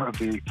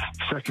the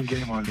second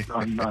game on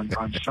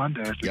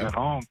Sunday as we got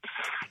home.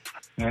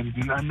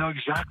 And I know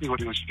exactly what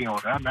he was feeling.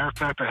 As a matter of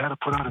fact, I had to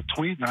put out a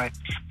tweet, and the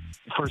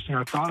first thing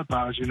I thought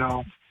about is, you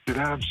know, did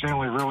Adam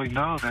Sandler really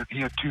know that he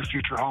had two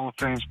future Hall of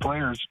Fame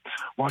players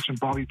watching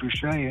Bobby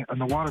Boucher on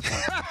the water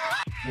plant?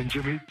 And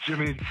Jimmy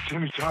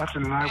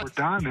Johnson and I were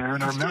down there,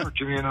 and I remember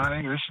Jimmy and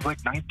I, this is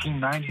like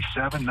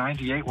 1997,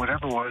 98,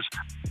 whatever it was.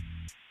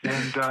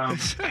 And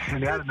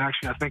Adam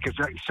actually, I think, has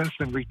since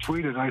then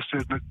retweeted. I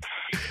said, but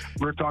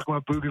we're talking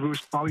about Bobby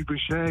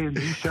Boucher, and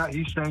he's saying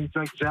he's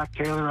like Zach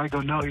Taylor. I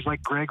go, no, he's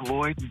like Greg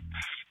Lloyd. And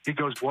he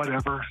goes,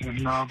 whatever. And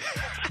so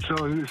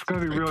it's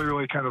going to be really,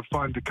 really kind of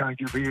fun to kind of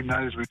get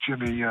reunited with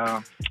Jimmy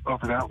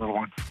over that little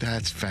one.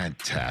 That's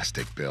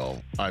fantastic,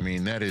 Bill. I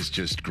mean, that is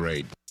just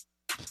great.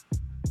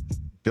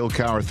 Bill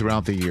Cowher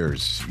throughout the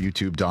years,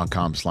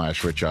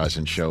 youtube.com/Rich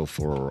Eisen Show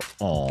for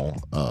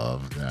all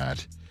of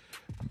that.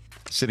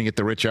 Sitting at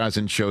the Rich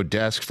Eisen Show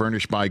desk,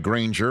 furnished by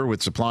Grainger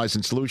with supplies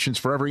and solutions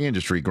for every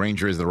industry.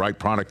 Grainger is the right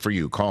product for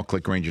you. Call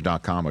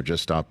clickgrainger.com or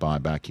just stop by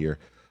back here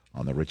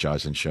on the Rich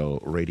Eisen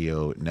Show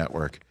radio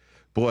network.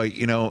 Boy,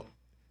 you know,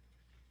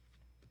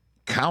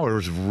 Cowher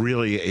is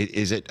really,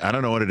 is it, I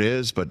don't know what it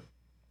is, but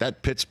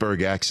that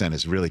Pittsburgh accent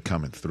is really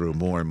coming through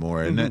more and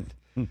more, isn't it?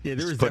 Yeah,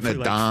 there was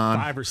definitely like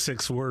 5 or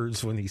 6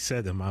 words when he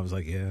said them. I was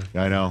like, yeah.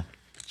 I know.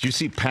 Did you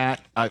see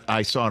Pat?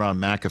 I saw it on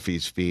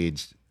McAfee's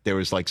feeds. There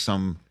was like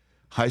some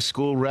high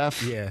school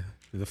ref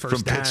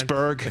from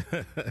Pittsburgh.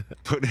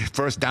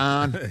 First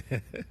down.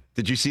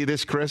 Did you see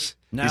this, Chris?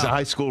 No. He's a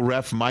high school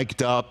ref,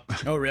 mic'd up.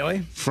 Oh, really?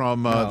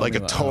 From like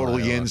a total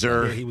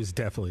yinzer. Yeah, he was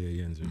definitely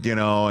a yinzer. You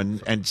know,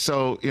 and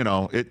so, you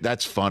know,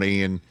 that's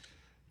funny. And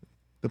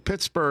the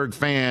Pittsburgh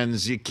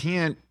fans, you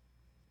can't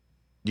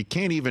you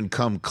can't even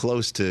come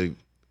close to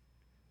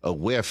a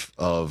whiff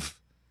of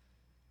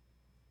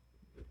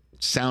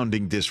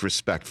sounding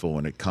disrespectful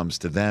when it comes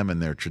to them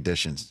and their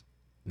traditions.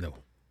 No.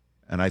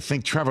 And I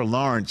think Trevor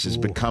Lawrence is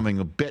becoming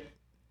a bit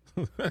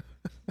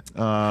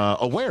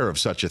aware of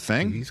such a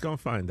thing. He's going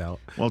to find out.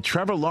 Well,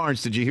 Trevor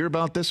Lawrence, did you hear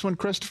about this one,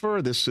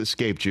 Christopher? This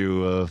escaped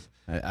you.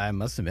 I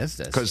must have missed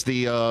this. Because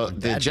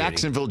the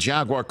Jacksonville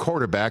Jaguar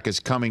quarterback is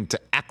coming to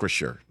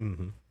Acrisure.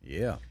 Mm-hmm.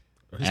 Yeah.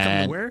 He's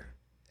coming to where?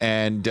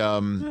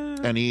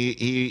 And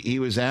he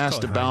was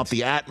asked about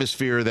the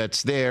atmosphere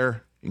that's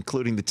there,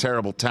 including the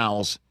terrible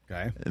towels.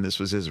 Okay. And this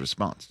was his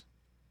response.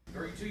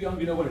 Are you too young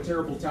to know what a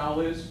terrible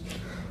towel is?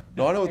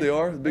 No, I know what they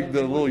are. The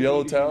little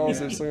yellow towels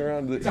they sling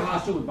around. It's a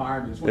hostile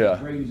environment. It's one of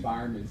the great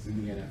environments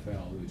in the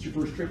NFL. It's your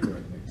first trip there,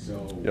 I think.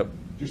 So,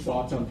 just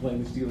thoughts on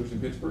playing the Steelers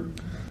in Pittsburgh?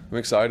 I'm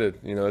excited.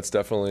 It's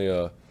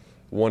definitely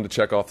one to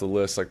check off the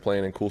list, like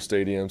playing in cool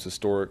stadiums,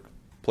 historic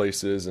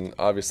places, and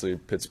obviously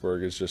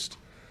Pittsburgh is just,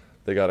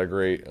 they got a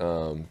great,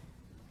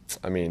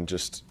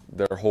 just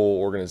their whole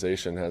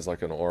organization has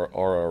like an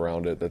aura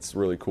around it that's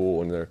really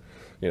cool, and they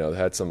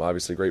had some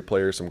obviously great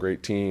players, some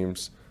great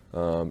teams.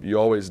 You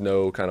always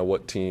know kind of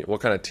what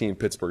kind of team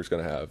Pittsburgh's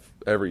going to have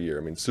every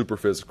year. Super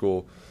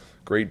physical,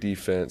 great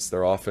defense.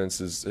 Their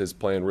offense is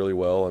playing really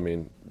well.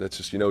 That's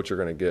just, what you're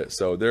going to get.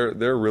 So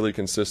they're really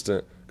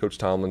consistent. Coach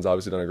Tomlin's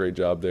obviously done a great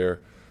job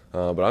there.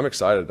 But I'm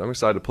excited. I'm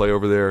excited to play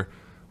over there.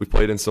 We've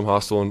played in some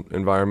hostile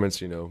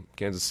environments,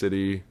 Kansas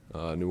City,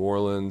 New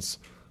Orleans.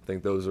 I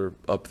think those are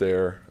up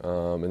there.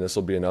 And this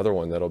will be another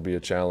one that'll be a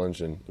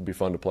challenge, and it'll be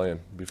fun to play in.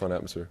 It'll be a fun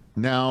atmosphere.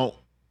 Now,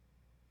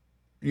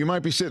 you might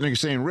be sitting there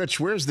saying, Rich,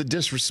 where's the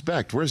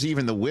disrespect? Where's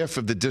even the whiff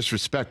of the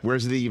disrespect?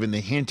 Where's even the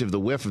hint of the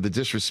whiff of the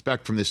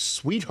disrespect from this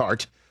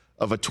sweetheart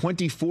of a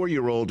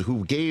 24-year-old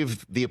who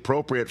gave the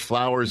appropriate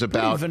flowers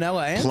about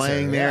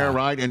playing there,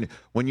 right? And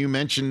when you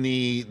mention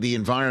the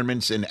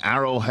environments in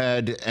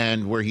Arrowhead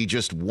and where he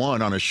just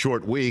won on a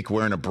short week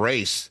wearing a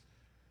brace,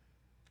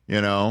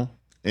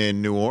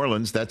 in New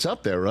Orleans, that's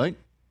up there, right?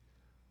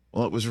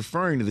 Well, it was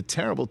referring to the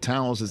terrible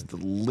towels as the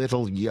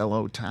little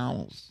yellow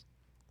towels.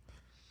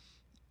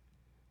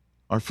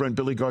 Our friend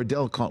Billy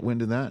Gardell caught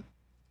wind of that.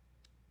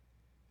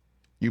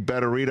 You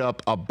better read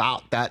up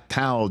about that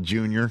towel,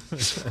 Junior.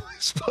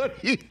 That's what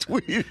he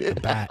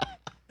tweeted.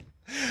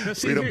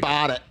 Read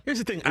about it. Here's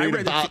the thing. Read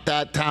about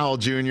that towel,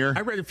 Junior.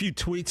 I read a few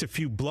tweets, a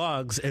few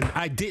blogs, and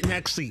I didn't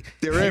actually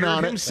hear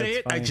him say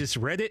it. I just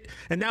read it.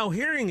 And now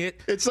hearing it,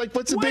 it's like,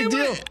 what's the big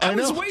deal? I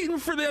was waiting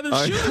for the other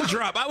shoe to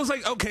drop. I was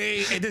like,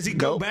 okay, and does he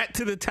go back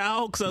to the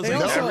towel? Because I was they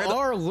also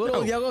are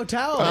little yellow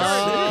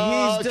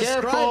towels. He's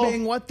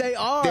describing what they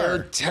are.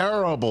 They're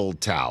terrible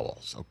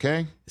towels,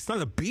 okay? It's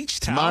not a beach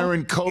towel.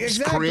 Myron Cope's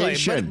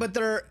creation. But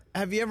they're,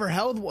 have you ever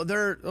held one?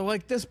 They're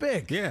like this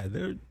big. Yeah,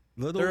 they're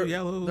little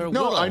yellow. They're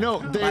no, little. I know.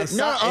 In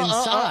size.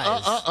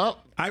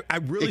 I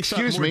really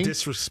thought more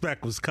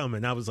disrespect was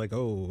coming. I was like,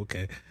 oh,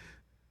 okay.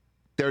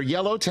 They're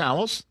yellow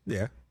towels.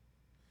 Yeah.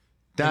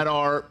 That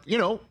are,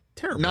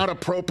 terrible. Not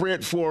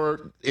appropriate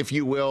for, if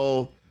you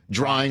will,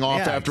 drying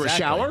off after a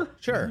shower.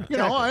 Sure.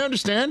 I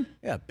understand.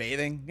 Yeah,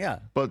 bathing. Yeah.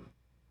 But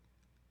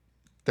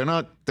they're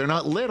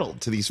not little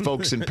to these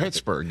folks in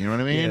Pittsburgh. You know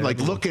what I mean? Yeah,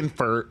 looking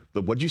for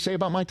what'd you say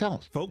about my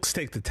towels? Folks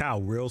take the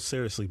towel real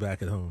seriously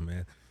back at home,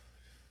 man.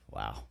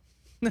 Wow.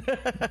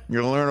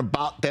 You're learn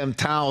about them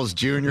towels,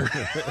 Junior.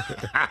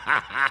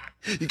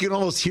 You can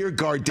almost hear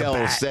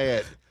Gardell say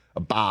it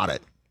about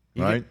it,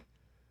 right?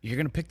 You're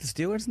going to pick the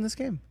Steelers in this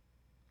game?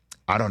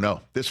 I don't know.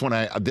 This one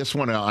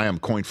I am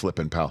coin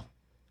flipping, pal.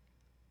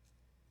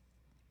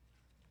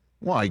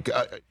 Why?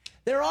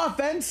 Their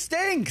offense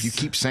stinks. You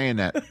keep saying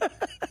that.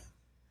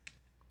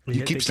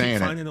 You keep saying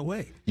finding a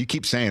way. You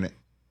keep saying it.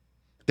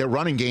 Their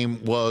running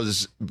game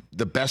was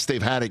the best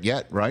they've had it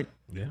yet, right?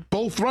 Yeah.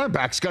 Both running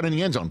backs got in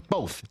the end zone.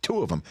 Both.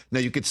 Two of them. Now,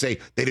 you could say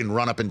they didn't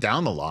run up and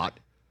down the lot,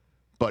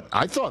 but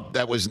I thought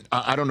that was,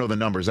 I don't know the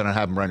numbers. I don't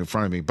have them right in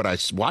front of me, but I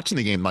was watching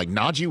the game like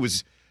Najee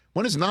was,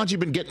 when has Najee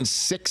been getting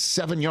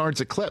 6-7 yards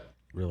a clip?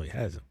 Really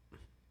hasn't.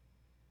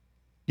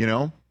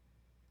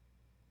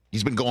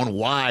 He's been going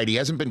wide. He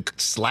hasn't been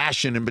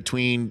slashing in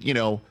between,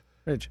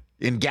 Rich,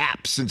 in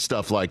gaps and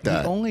stuff like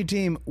that. The only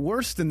team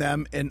worse than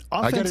them in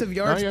offensive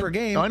yards per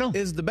game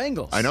is the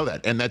Bengals. I know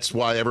that. And that's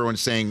why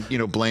everyone's saying,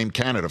 blame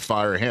Canada,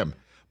 fire him.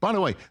 By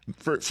the way,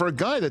 for a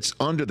guy that's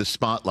under the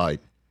spotlight.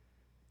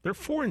 They're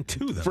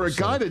 4-2, though. For a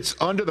guy that's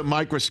under the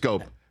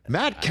microscope,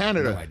 Matt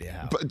Canada. No idea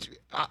how. But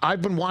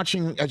I've been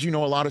watching, as you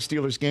know, a lot of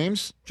Steelers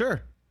games.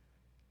 Sure.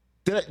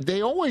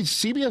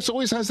 CBS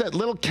always has that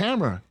little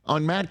camera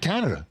on Matt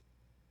Canada.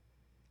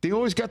 They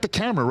always got the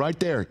camera right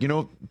there.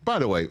 By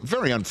the way,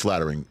 very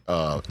unflattering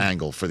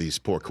angle for these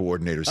poor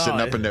coordinators sitting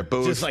up in their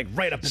booth. Just like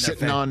right up in their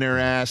sitting on their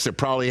ass. They're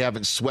probably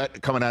having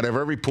sweat coming out of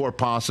every pore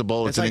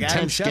possible. It's an like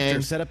intense Adam Schefter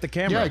game. set up the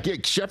camera. Yeah,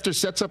 Schefter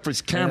sets up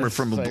his camera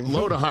from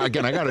low to high.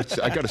 Again, I got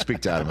to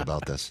speak to Adam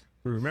about this.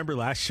 Remember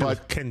last year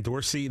with Ken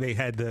Dorsey, they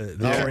had the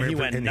camera he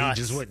went and nuts.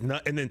 he just went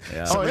nuts. And then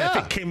somebody I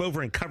think came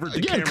over and covered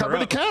the camera. Yeah, covered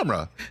the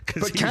camera.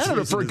 But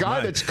Canada, for a guy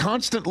that's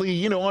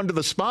constantly, under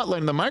the spotlight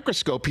and the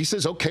microscope, he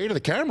says okay to the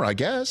camera, I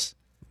guess.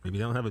 Maybe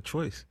they don't have a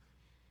choice.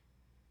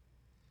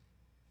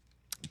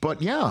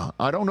 But, yeah,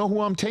 I don't know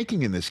who I'm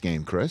taking in this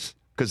game, Chris,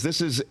 because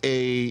this is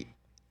a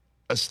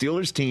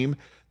Steelers team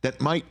that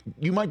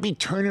you might be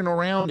turning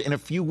around in a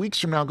few weeks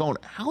from now going,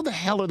 how the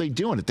hell are they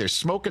doing it? There's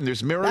smoke and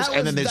there's mirrors,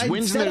 and then there's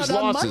wins and there's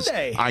losses.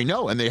 Monday. I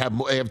know, and they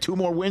have 2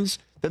 more wins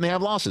than they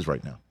have losses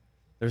right now.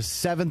 They're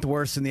 7th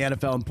worst in the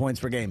NFL in points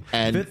per game.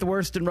 And 5th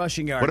worst in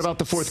rushing yards. What about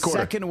the fourth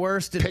quarter? 2nd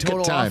worst in Pick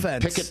total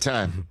offense. Pick it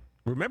time.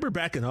 Remember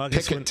back in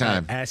August when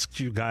I asked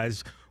you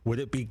guys, would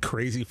it be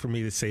crazy for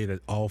me to say that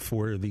all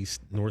 4 of these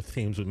North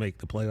teams would make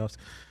the playoffs?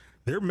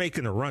 They're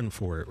making a run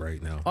for it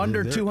right now.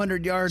 Under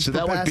 200 yards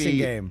per passing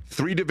game.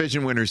 3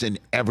 division winners and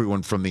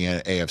everyone from the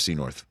AFC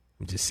North.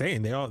 I'm just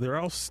saying, they're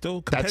all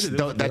still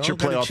competitive. That's your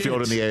playoff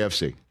field in the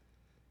AFC.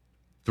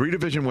 3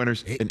 division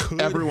winners and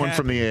everyone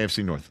from the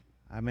AFC North.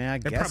 I mean, I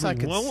guess I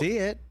could see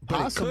it,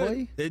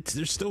 possibly.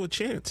 There's still a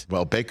chance.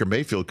 Well, Baker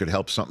Mayfield could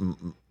help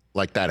something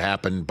like that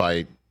happen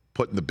by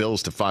putting the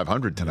Bills to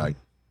 500 tonight.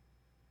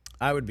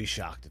 I would be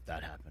shocked if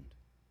that happened.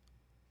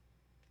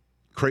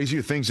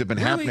 Crazier things have been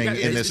happening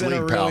in this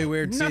league, pal. Really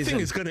weird season. Nothing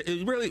is going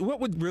to really.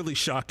 What would really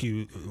shock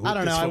you? I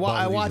don't know.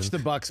 I watched the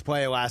Bucs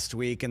play last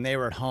week, and they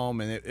were at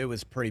home, and it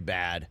was pretty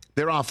bad.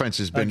 Their offense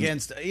has been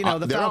against.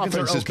 The Falcons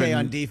are okay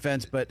on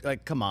defense,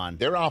 but come on.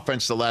 Their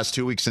offense the last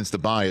 2 weeks since the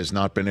bye has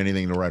not been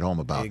anything to write home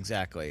about.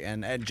 Exactly,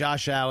 and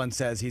Josh Allen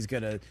says he's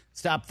going to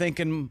stop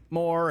thinking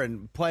more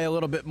and play a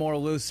little bit more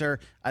looser.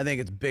 I think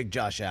it's big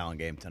Josh Allen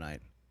game tonight.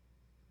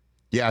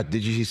 Yeah,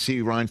 did you see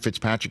Ryan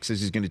Fitzpatrick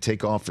says he's going to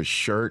take off his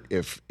shirt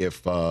if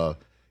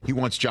he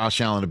wants Josh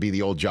Allen to be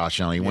the old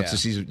Josh Allen. He wants to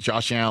see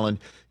Josh Allen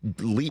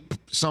leap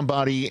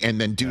somebody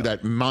and then do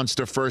that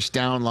monster first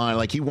down line.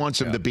 Like he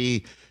wants him to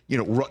be,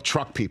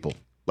 truck people.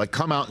 Like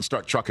come out and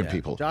start trucking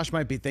people. Josh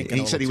might be thinking.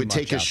 He said he would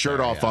take his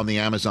shirt off on the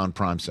Amazon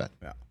Prime set.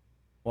 Yeah.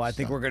 Well, I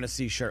think we're going to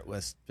see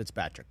shirtless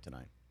Fitzpatrick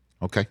tonight.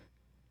 Okay.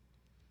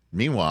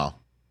 Meanwhile,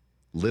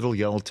 little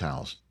yellow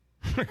towels.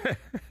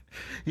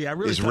 Yeah, I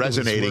really is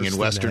resonating in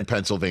Western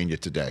Pennsylvania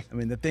today. I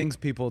mean, the things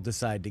people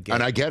decide to get.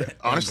 And I get it.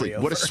 Honestly,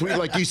 what a sweet,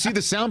 like you see the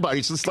soundbite.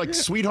 It's just like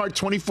sweetheart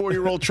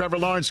 24-year-old Trevor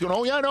Lawrence going,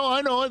 oh, yeah,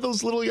 I know,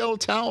 those little yellow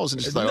towels.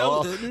 And it's like,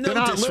 they're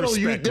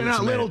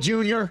not little,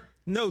 Junior.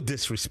 No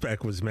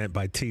disrespect was meant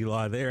by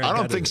T-Law there. I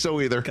don't think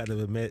so either. Got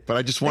to admit. But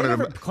I just wanted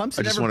to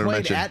Clemson never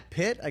played at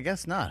Pitt? I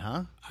guess not,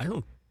 huh? I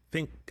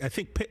think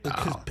Pitt,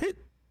 because Pitt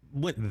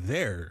went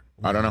there.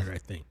 I don't know. I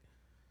think.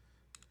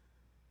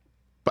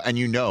 But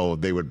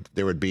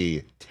there would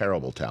be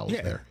terrible towels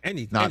there.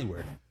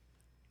 Anywhere.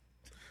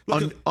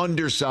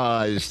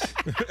 Undersized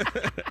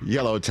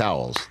yellow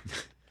towels.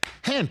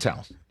 Hand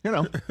towels,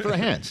 for the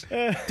hands.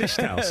 Dish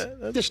towels.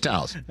 Dish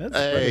towels.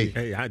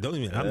 Hey, I'm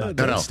not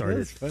getting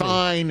started.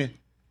 Fine.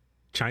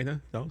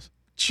 China towels?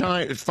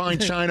 Fine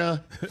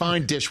China,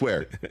 fine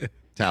dishware.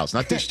 Towels,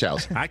 not dish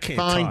towels. I can't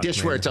Fine talk,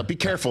 dishware towels. Be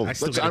careful.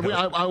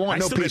 I want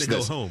no piece of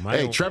this.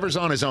 Hey, Trevor's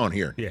on his own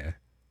here. Yeah.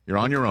 You're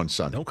on your own,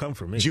 son. Don't come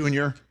for me.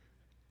 Junior.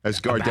 As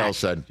Gardell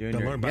said.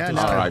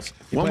 All right.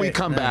 When we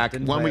come back,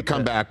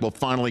 we'll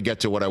finally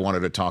get to what I wanted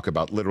to talk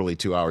about literally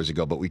 2 hours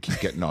ago, but we keep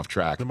getting off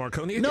track. The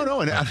Marconi? No,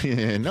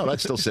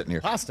 that's still sitting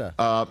here. Pasta.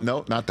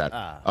 No, not that.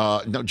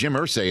 No, Jim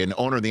Irsay, an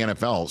owner of the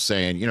NFL,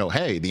 saying,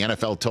 hey, the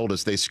NFL told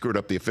us they screwed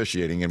up the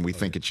officiating and we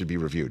think it should be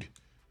reviewed.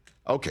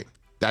 Okay,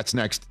 that's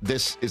next.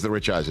 This is The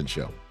Rich Eisen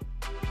Show.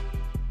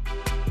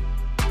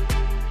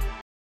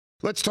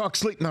 Let's talk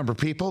Sleep Number,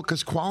 people,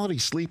 because quality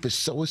sleep is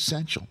so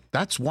essential.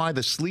 That's why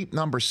the Sleep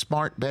Number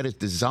smart bed is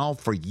designed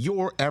for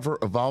your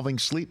ever-evolving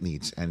sleep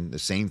needs, and the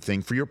same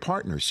thing for your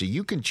partner, so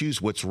you can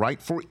choose what's right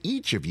for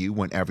each of you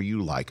whenever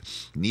you like.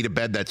 Need a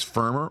bed that's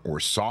firmer or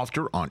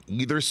softer on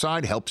either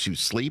side, helps you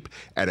sleep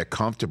at a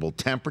comfortable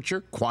temperature,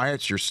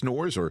 quiets your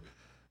snores or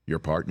your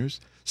partner's?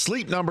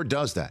 Sleep Number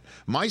does that.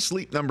 My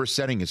Sleep Number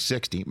setting is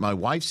 60. My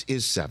wife's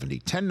is 70.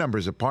 10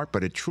 numbers apart,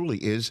 but it truly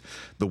is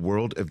the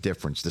world of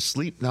difference. The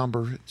Sleep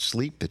Number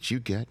sleep that you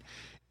get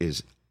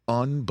is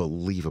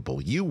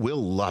unbelievable. You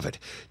will love it.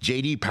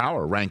 J.D.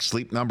 Power ranks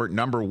Sleep Number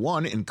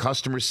 #1 in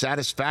customer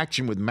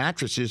satisfaction with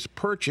mattresses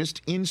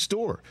purchased in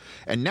store.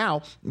 And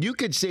now you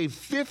could save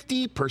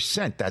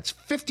 50%. That's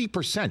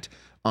 50%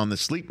 on the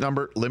Sleep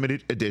Number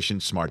limited edition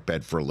smart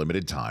bed for a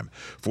limited time.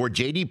 For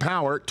J.D.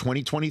 Power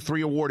 2023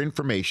 award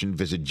information,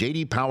 visit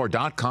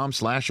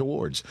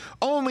jdpower.com/awards.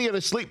 Only at a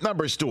Sleep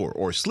Number store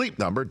or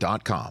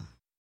sleepnumber.com.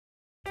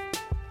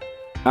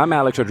 I'm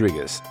Alex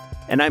Rodriguez.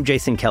 And I'm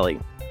Jason Kelly.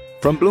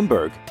 From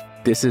Bloomberg,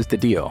 this is The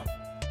Deal.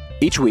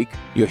 Each week,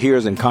 you'll hear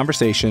us in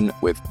conversation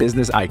with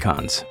business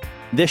icons.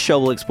 This show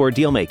will explore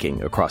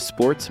deal-making across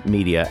sports,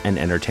 media, and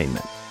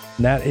entertainment.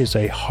 That is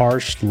a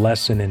harsh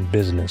lesson in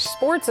business.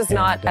 Sports is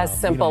not as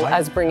simple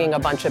as bringing a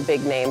bunch of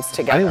big names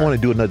together. I didn't want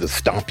to do another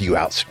stomp you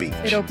out speech.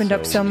 It opened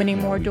up so many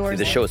more doors.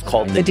 The show is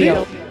called The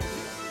Deal.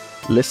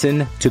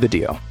 Listen to The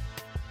Deal.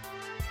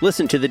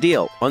 Listen to The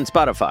Deal on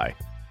Spotify.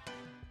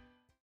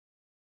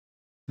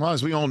 Well,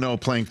 as we all know,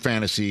 playing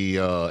fantasy,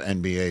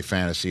 NBA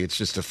fantasy, it's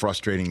just a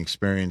frustrating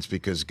experience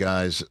because,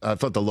 guys, I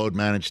thought the load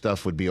managed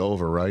stuff would be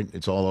over, right?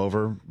 It's all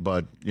over.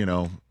 But,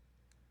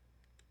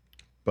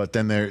 but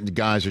then the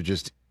guys are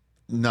just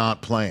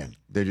not playing.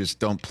 They just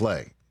don't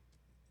play.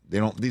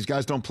 These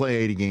guys don't play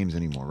 80 games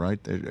anymore, right?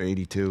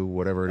 82,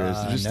 whatever it is.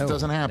 It just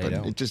doesn't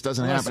happen. It just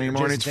doesn't happen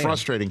anymore, and it's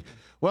frustrating.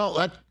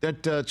 Well,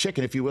 that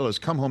chicken, if you will, has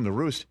come home to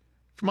roost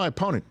for my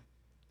opponent.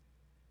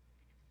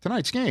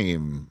 Tonight's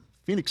game,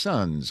 Phoenix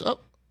Suns. Oh,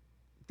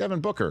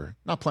 Devin Booker,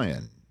 not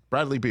playing.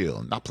 Bradley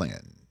Beal, not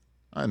playing.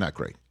 Not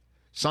great.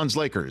 Suns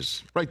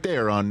Lakers, right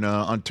there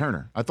on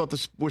Turner. I thought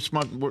we're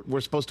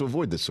supposed to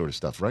avoid this sort of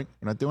stuff, right?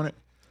 We're not doing it?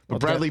 But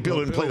Bradley Beal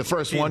didn't play the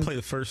first one.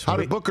 How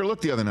did Booker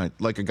look the other night?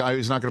 Like a guy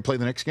who's not going to play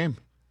the next game?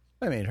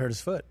 I mean, it hurt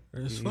his foot.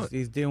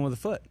 He's dealing with a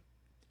foot.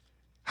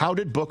 How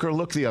did Booker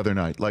look the other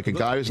night? Like a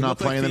guy who's not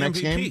playing the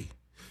next game?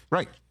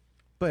 Right.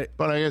 But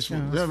I guess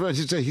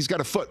he's got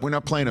a foot. We're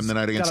not playing him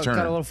tonight against Turner.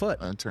 Got a little foot.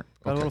 Got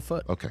a little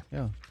foot. Okay.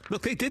 Yeah.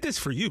 Look, they did this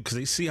for you because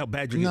they see how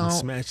bad you're getting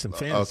smashed in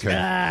fantasy.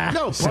 Okay.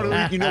 No, part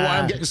of you know why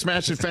I'm getting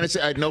smashed in fantasy?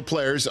 I had no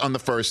players on the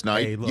first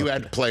night. Hey, look, you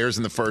had players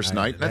in the first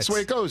night. That's the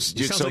way it goes.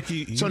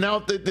 So now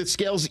the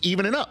scale's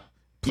evening up.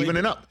 Play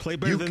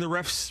better than the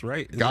refs,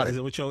 right? Is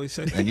that what you always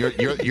say? And you're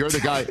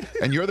the guy.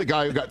 And you're the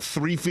guy who got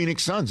 3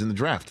 Phoenix Suns in the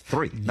draft.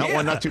 3, not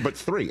 1, not 2, but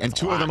 3. And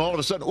 2 of them all of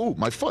a sudden. Ooh,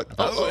 my foot.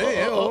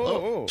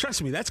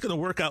 Trust me, that's going to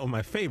work out in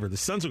my favor. The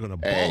Suns are going to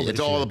ball. Hey, it's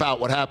all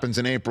about what happens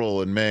in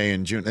April and May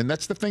and June, and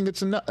that's the thing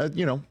that's and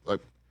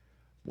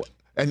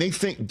they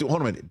think. Hold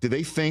on a minute. Do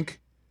they think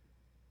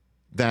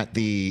that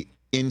the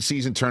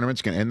in-season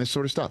tournament's going to end this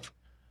sort of stuff?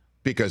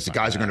 Because the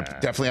guys are going to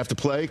definitely have to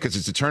play because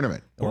it's a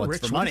tournament. Or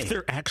Rich, what if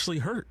they're actually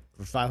hurt?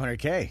 For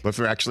 $500K. But if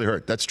they're actually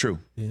hurt, that's true.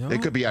 They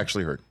could be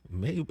actually hurt.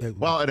 Maybe.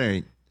 Well, it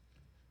ain't.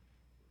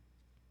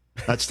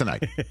 That's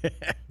tonight.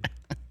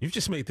 You've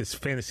just made this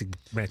fantasy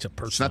matchup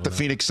personal. It's not the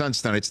Phoenix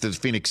Suns tonight. It's the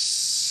Phoenix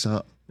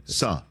Sun.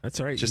 That's all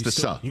right. Just the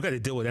Sun. You got to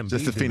deal with them.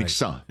 Just the Phoenix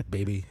Sun,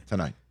 baby.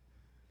 Tonight.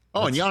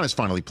 Oh, and Giannis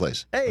finally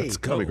plays. Hey,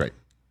 that'll be great.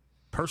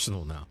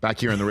 Personal now.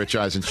 Back here on the Rich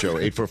Eisen Show,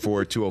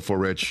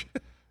 844-204-RICH.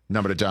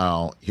 Number to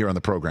dial here on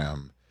the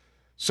program.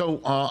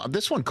 So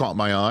this one caught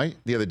my eye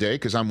the other day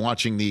because I'm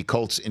watching the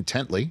Colts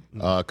intently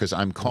because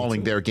I'm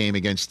calling their game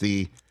against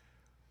the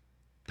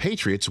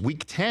Patriots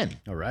Week 10.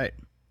 All right.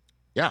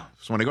 Yeah.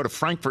 So when I go to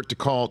Frankfurt to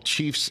call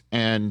Chiefs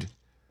and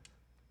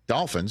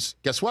Dolphins,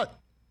 guess what?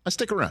 I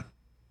stick around.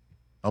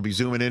 I'll be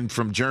zooming in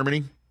from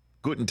Germany.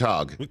 Guten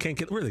Tag. We can't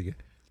get rid of you.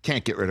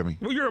 Can't get rid of me.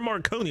 Well, you're a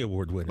Marconi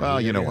Award winner. Well,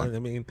 you know what? I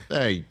mean,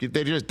 hey,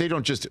 they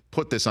don't just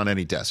put this on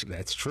any desk.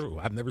 That's true.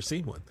 I've never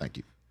seen one. Thank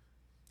you.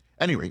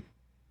 Anyway,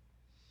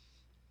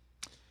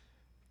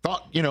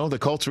 thought, the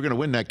Colts were going to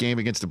win that game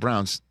against the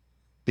Browns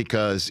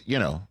because,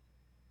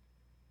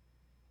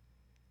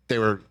 they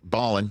were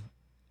balling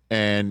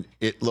and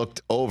it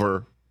looked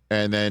over.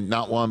 And then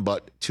not 1,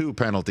 but 2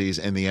 penalties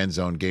in the end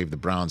zone gave the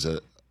Browns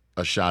a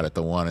shot at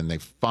the one. And they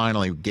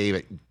finally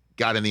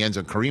got in the end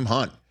zone. Kareem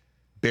Hunt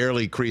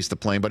barely creased the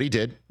plane, but he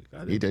did.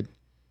 He did.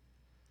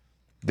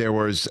 There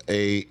was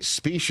a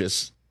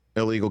specious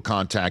illegal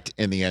contact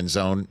in the end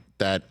zone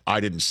that I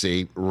didn't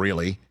see,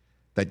 really,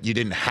 that you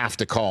didn't have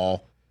to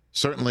call.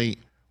 Certainly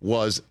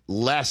was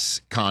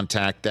less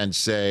contact than,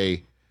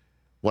 say,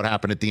 what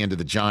happened at the end of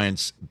the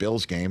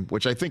Giants-Bills game,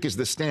 which I think is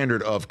the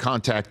standard of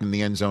contact in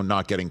the end zone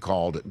not getting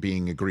called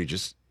being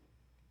egregious,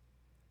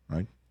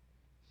 right?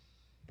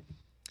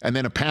 And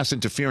then a pass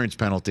interference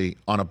penalty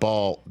on a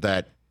ball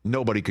that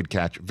nobody could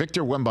catch.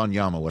 Victor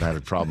Wembanyama would have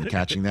a problem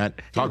catching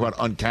that. Talk about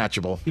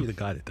uncatchable. He would have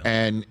got it,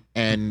 though.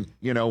 And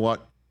you know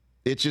what?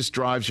 It just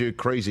drives you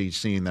crazy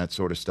seeing that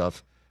sort of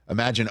stuff.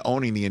 Imagine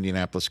owning the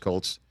Indianapolis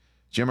Colts.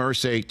 Jim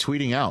Irsay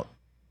tweeting out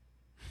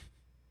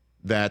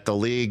that the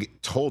league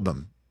told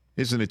them.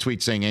 Isn't a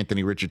tweet saying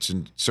Anthony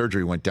Richardson's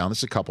surgery went down. This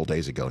is a couple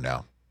days ago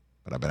now,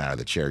 but I've been out of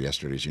the chair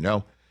yesterday, as you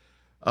know.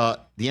 The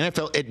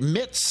NFL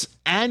admits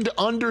and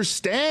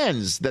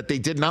understands that they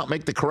did not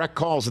make the correct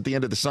calls at the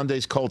end of the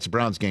Sunday's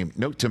Colts-Browns game.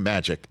 Note to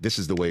Magic, this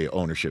is the way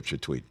ownership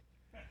should tweet.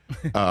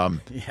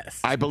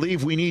 Yes. I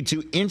believe we need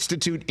to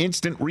institute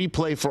instant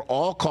replay for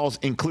all calls,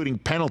 including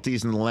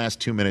penalties in the last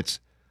 2 minutes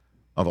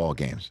of all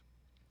games.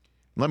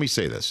 Let me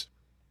say this.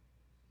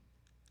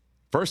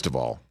 First of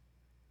all,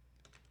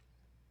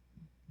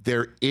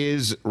 there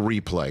is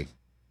replay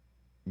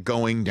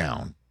going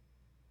down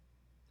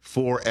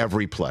for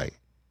every play.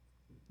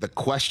 The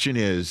question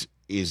is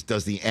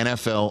does the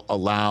NFL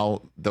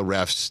allow the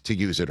refs to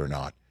use it or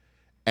not?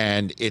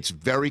 And it's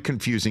very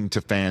confusing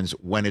to fans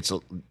when it's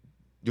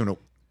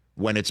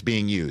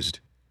being used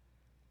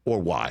or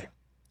why.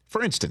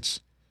 For instance,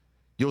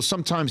 you'll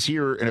sometimes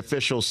hear an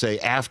official say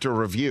after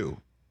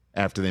review,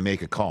 after they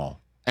make a call,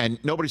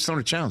 and nobody's thrown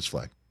a challenge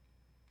flag.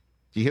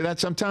 Do you hear that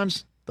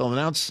sometimes? They'll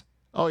announce,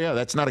 oh, yeah,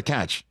 that's not a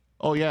catch.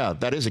 Oh, yeah,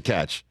 that is a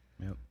catch.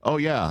 Yep. Oh,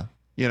 yeah,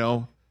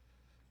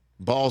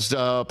 ball's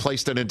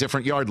placed in a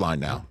different yard line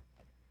now.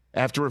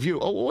 After review,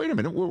 oh, wait a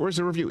minute, where's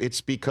the review?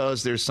 It's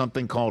because there's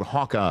something called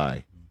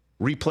Hawkeye,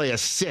 replay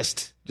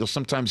assist. You'll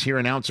sometimes hear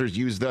announcers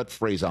use that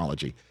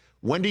phraseology.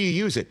 When do you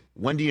use it?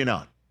 When do you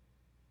not?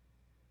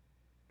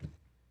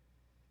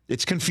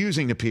 It's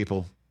confusing to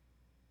people.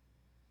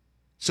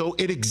 So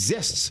it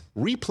exists.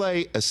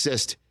 Replay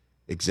assist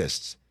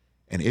exists.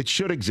 And it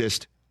should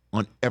exist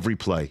on every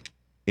play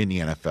in the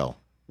NFL,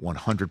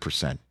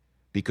 100%,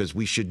 because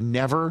we should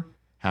never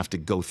have to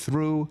go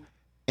through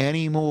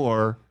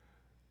anymore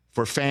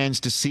for fans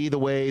to see the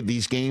way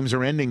these games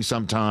are ending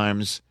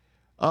sometimes.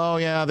 Oh,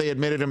 yeah, they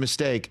admitted a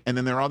mistake. And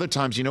then there are other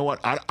times, you know what?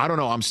 I don't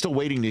know. I'm still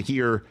waiting to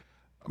hear.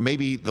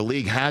 Maybe the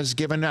league has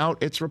given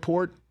out its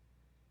report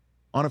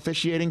on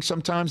officiating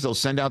sometimes. They'll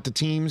send out to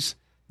teams,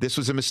 this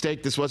was a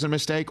mistake, this wasn't a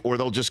mistake, or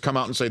they'll just come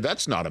out and say,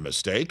 that's not a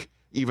mistake,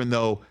 even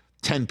though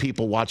 10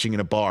 people watching in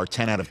a bar,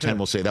 10 out of 10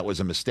 will say that was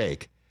a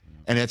mistake.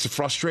 And it's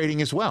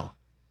frustrating as well.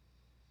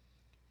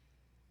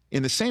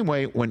 In the same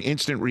way, when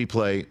instant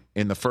replay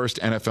in the first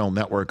NFL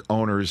Network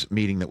owners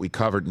meeting that we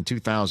covered in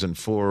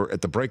 2004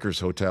 at the Breakers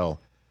Hotel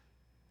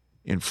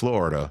in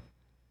Florida,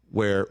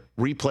 where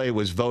replay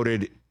was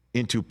voted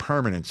into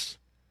permanence,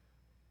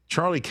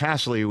 Charlie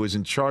Casserly, who was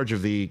in charge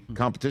of the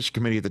competition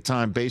committee at the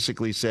time,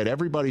 basically said,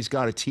 everybody's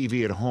got a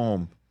TV at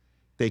home.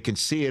 They can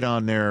see it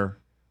on their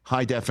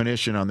high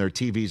definition on their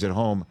TVs at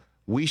home.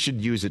 We should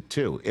use it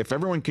too. If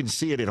everyone can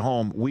see it at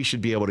home, we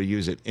should be able to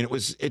use it. And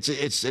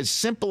it's as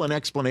simple an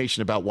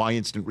explanation about why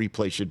instant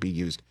replay should be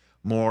used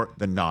more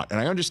than not. And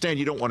I understand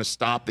you don't want to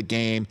stop the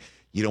game.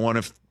 You don't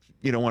want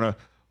to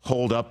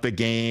hold up the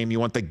game. You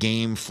want the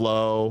game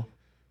flow.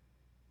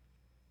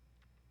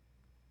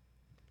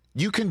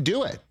 You can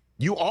do it.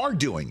 You are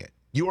doing it.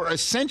 You are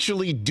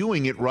essentially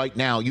doing it right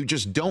now. You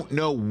just don't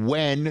know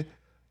when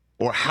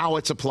or how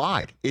it's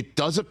applied. It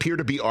does appear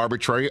to be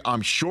arbitrary.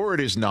 I'm sure it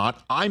is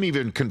not. I'm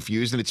even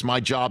confused, and it's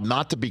my job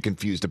not to be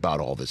confused about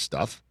all this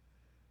stuff.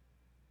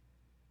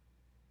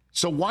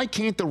 So why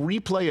can't the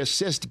replay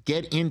assist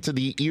get into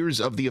the ears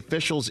of the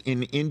officials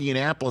in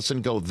Indianapolis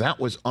and go, that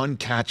was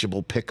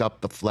uncatchable, pick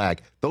up the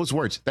flag? Those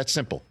words, that's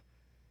simple.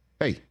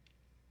 Hey,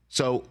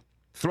 so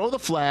throw the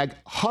flag,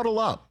 huddle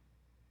up.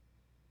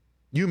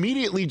 You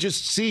immediately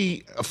just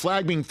see a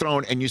flag being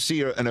thrown, and you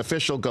see an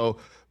official go,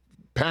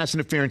 pass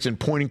interference, and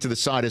pointing to the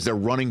side as they're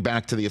running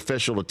back to the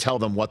official to tell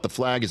them what the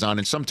flag is on.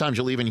 And sometimes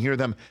you'll even hear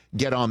them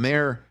get on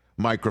their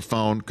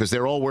microphone because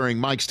they're all wearing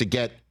mics to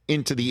get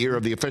into the ear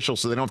of the official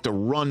so they don't have to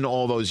run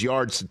all those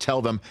yards to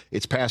tell them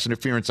it's pass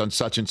interference on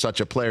such and such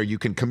a player. You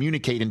can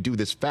communicate and do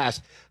this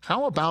fast.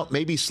 How about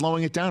maybe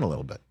slowing it down a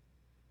little bit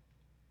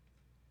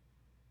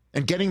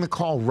and getting the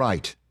call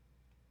right?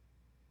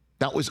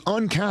 That was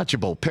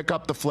uncatchable. Pick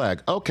up the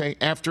flag. Okay,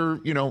 after,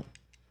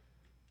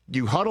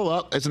 you huddle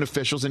up as an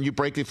officials and you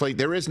break the flag,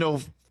 there is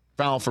no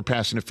foul for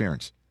pass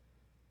interference.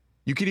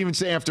 You could even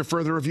say after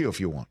further review if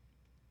you want.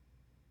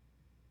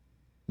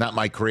 That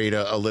might create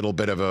a little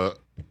bit of a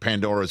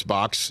Pandora's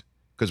box,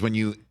 because when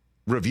you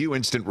review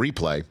instant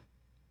replay,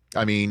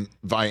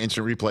 via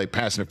instant replay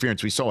pass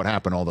interference, we saw what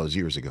happened all those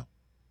years ago. It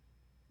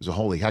was a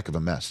holy heck of a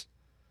mess.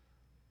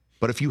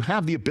 But if you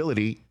have the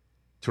ability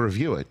to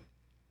review it,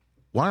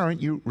 why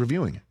aren't you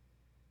reviewing it?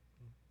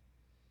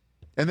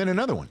 And then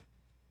another one.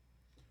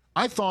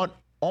 I thought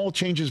all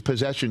changes of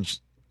possessions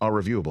are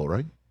reviewable,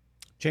 right?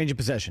 Change of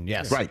possession,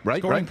 yes. Right.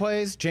 Scoring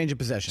plays, change of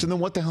possession. So then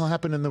what the hell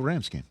happened in the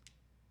Rams game?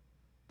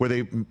 Where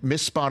they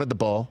misspotted the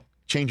ball,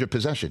 change of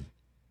possession.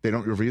 They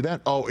don't review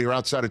that? Oh, you're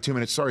outside of 2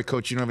 minutes. Sorry,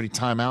 coach, you don't have any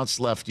timeouts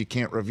left. You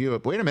can't review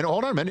it. Wait a minute.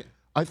 Hold on a minute.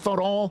 I thought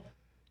all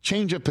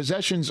change of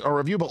possessions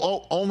are reviewable.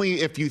 Oh,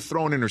 only if you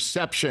throw an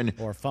interception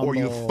or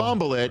you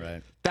fumble it.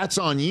 Right. That's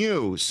on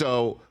you.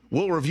 So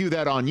we'll review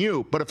that on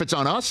you. But if it's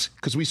on us,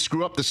 because we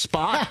screw up the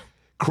spot,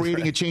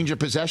 creating a change of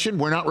possession,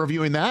 we're not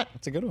reviewing that?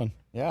 That's a good one.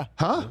 Yeah.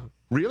 Huh?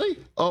 Really?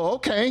 Oh,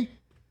 okay.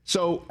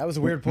 So that was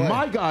a weird play.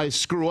 My guys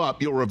screw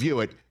up, you'll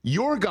review it.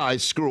 Your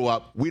guys screw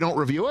up, we don't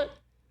review it?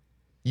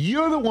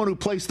 You're the one who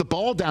placed the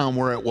ball down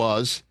where it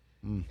was,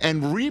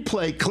 and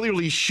replay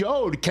clearly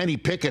showed Kenny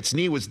Pickett's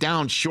knee was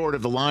down short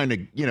of the line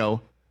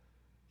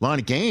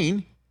of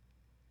gain.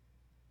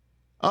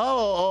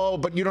 Oh,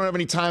 but you don't have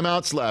any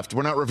timeouts left.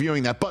 We're not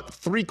reviewing that. But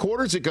 3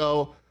 quarters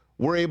ago,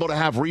 we're able to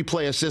have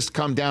replay assist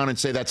come down and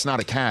say that's not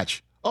a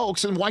catch. Oh,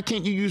 so then why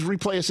can't you use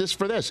replay assist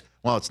for this?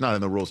 Well, it's not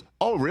in the rules.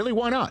 Oh, really?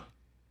 Why not?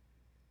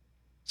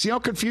 See how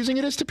confusing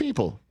it is to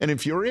people and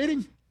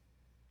infuriating?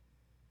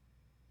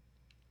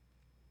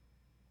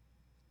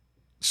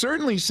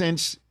 Certainly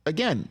since,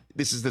 again,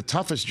 this is the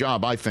toughest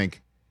job, I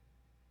think,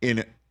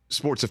 in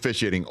sports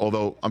officiating,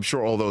 although I'm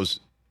sure all those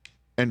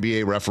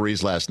NBA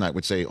referees last night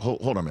would say,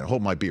 hold on a minute,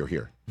 hold my beer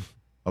here,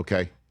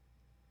 okay?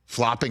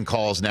 Flopping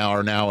calls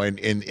are now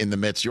in the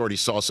midst. You already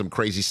saw some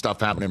crazy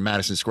stuff happen in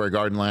Madison Square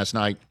Garden last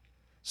night.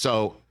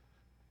 So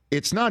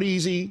it's not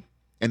easy,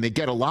 and they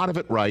get a lot of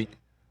it right.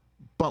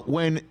 But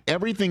when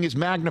everything is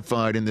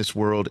magnified in this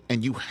world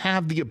and you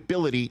have the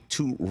ability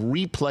to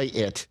replay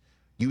it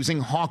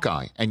using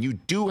Hawkeye, and you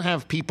do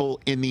have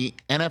people in the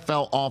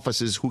NFL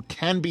offices who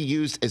can be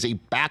used as a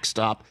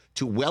backstop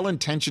to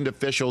well-intentioned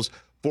officials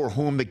for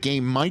whom the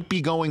game might be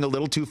going a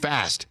little too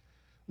fast,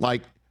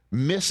 like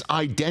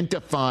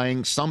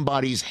misidentifying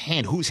somebody's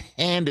hand, whose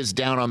hand is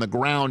down on the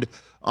ground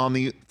on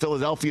the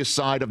Philadelphia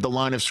side of the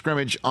line of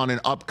scrimmage on an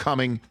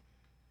upcoming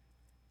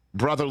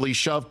brotherly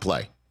shove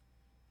play.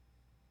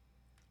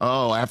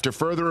 Oh, after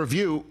further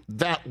review,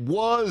 that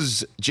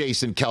was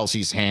Jason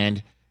Kelce's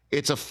hand.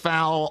 It's a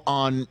foul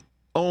on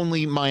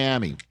only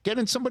Miami. Get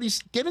in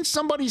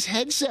somebody's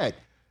headset,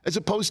 as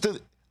opposed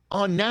to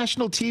on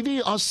national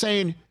TV us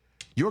saying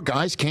your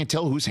guys can't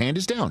tell whose hand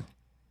is down.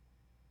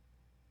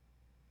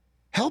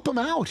 Help them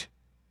out.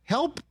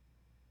 Help.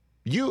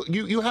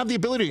 You have the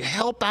ability to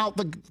help out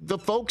the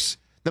folks,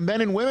 the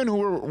men and women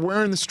who are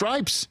wearing the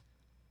stripes,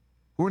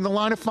 who are in the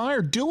line of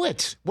fire. Do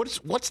it.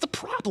 What's the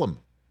problem?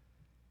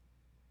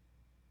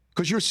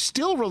 Because you're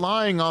still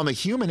relying on the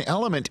human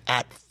element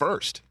at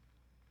first.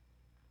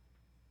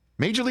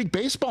 Major League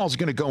Baseball is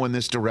going to go in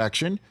this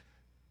direction.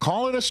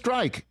 Call it a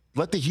strike.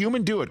 Let the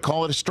human do it.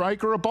 Call it a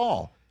strike or a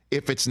ball.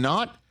 If it's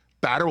not,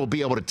 batter will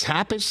be able to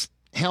tap his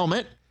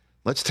helmet.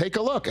 Let's take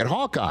a look at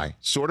Hawkeye.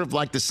 Sort of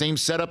like the same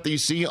setup that you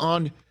see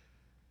on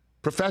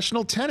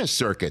professional tennis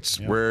circuits,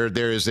 where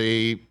there's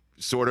a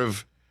sort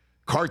of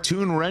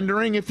cartoon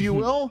rendering, if you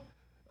will,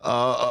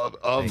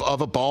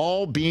 of a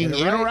ball being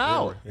in or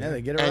out. Yeah,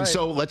 they get it right. And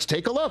so let's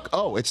take a look.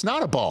 Oh, it's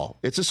not a ball.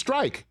 It's a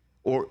strike.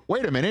 Or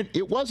wait a minute,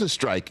 it was a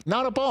strike,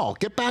 not a ball.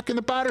 Get back in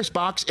the batter's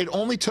box. It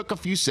only took a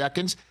few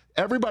seconds.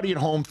 Everybody at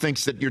home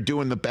thinks that you're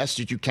doing the best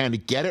that you can to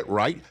get it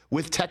right.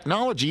 With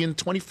technology in the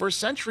 21st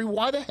century,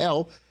 why the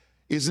hell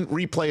isn't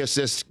replay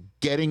assist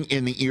getting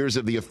in the ears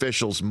of the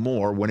officials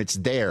more when it's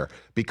there?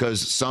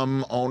 Because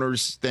some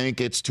owners think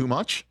it's too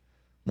much?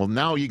 Well,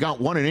 now you got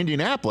one in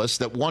Indianapolis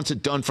that wants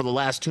it done for the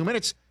last 2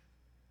 minutes.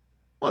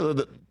 Well,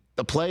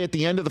 the play at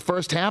the end of the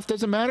first half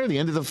doesn't matter. The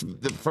end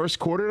of the first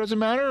quarter doesn't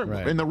matter.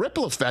 Right. And the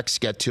ripple effects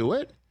get to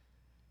it.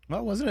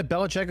 Well, wasn't it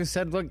Belichick who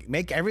said, look,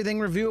 make everything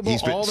reviewable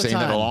He's been all the saying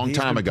time? That a long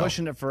time ago.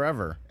 Pushing it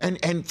forever.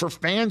 And for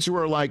fans who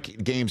are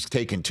like, games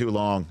taking too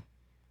long.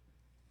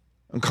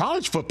 In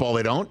college football,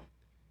 they don't.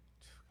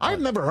 I've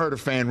never heard a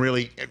fan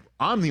really.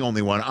 I'm the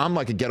only one. I'm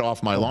like a get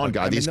off my lawn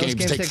guy. These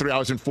games take 3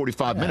 hours and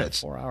 45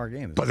 minutes. 4-hour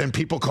games. But then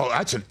people call,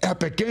 that's an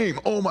epic game.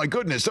 Oh, my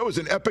goodness. That was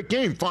an epic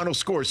game. Final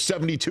score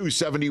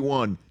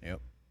 72-71. Yep.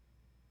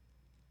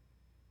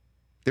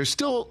 There's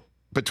still,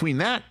 between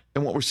that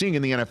and what we're seeing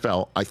in the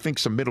NFL, I think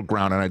some middle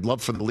ground, and I'd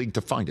love for the league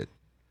to find it.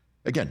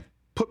 Again,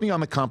 put me on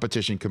the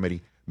competition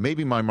committee.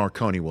 Maybe my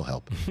Marconi will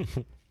help.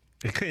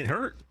 It can't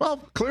hurt. Well,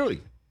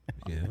 clearly.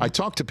 Yeah. I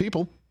talk to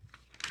people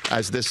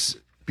as this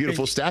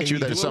beautiful statue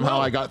that somehow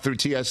I got through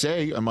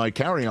TSA on my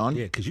carry-on.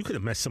 Yeah, because you could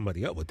have messed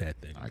somebody up with that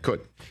thing. I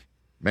could.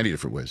 Many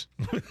different ways.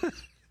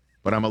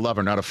 But I'm a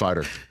lover, not a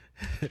fighter.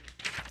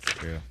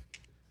 Yeah.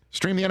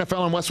 Stream the NFL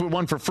on Westwood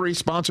One for free,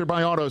 sponsored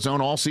by AutoZone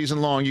all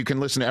season long. You can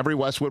listen to every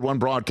Westwood One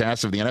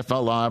broadcast of the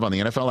NFL Live on the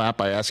NFL app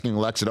by asking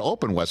Alexa to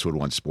open Westwood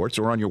One Sports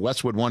or on your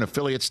Westwood One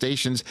affiliate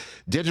stations'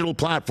 digital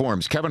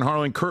platforms. Kevin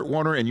Harlan, Kurt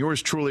Warner, and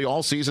yours truly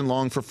all season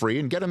long for free.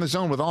 And get in the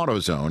zone with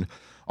AutoZone.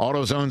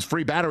 AutoZone's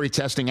free battery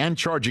testing and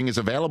charging is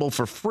available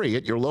for free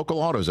at your local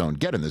AutoZone.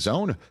 Get in the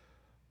zone.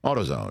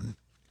 AutoZone.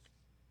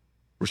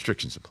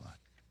 Restrictions apply.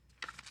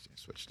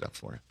 Switch it up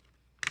for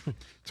you.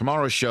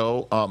 Tomorrow's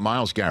show,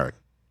 Myles Garrett.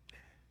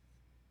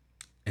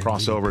 MVP.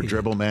 Crossover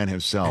dribble man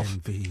himself.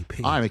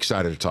 MVP. I'm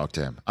excited to talk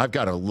to him. I've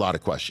got a lot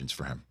of questions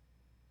for him.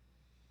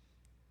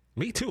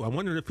 Me too. I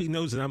wonder if he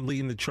knows that I'm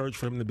leading the charge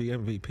for him to be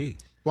MVP.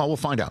 Well, we'll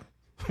find out.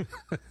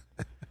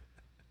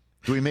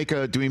 Do we make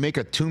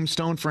a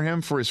tombstone for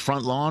him for his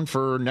front lawn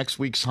for next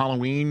week's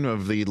Halloween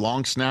of the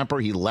long snapper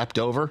he leapt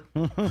over?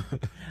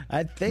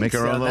 I think make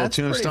our own little That's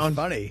tombstone.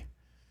 Funny.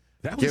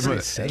 That give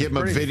was him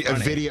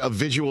a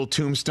visual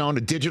tombstone,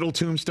 a digital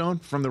tombstone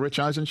from the Rich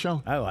Eisen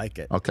show. I like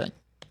it. Okay.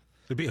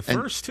 It'd be a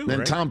first, too, then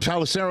right? Tom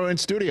Palacero in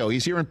studio.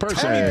 He's here in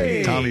person.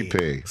 Hey. Tommy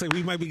P. Looks like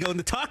we might be going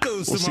to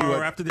tacos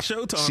tomorrow after the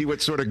show, Tom. See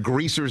what sort of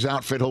greaser's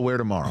outfit he'll wear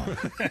tomorrow.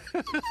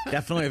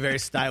 Definitely a very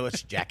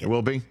stylish jacket. It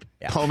will be?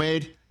 Yeah.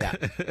 Pomade? Yeah.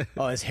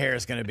 Oh, his hair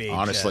is going to be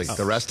honestly,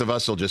 the rest of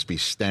us will just be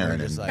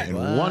staring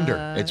and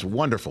wonder. It's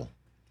wonderful.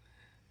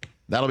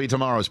 That'll be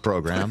tomorrow's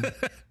program.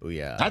 Oh,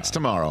 yeah. That's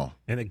tomorrow.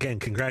 And again,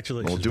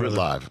 congratulations. We'll do it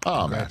live.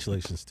 Oh,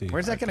 congratulations to you.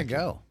 Where's that going to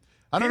go?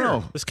 I don't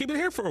know. Let's keep it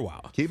here for a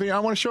while. Keep it. I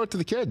want to show it to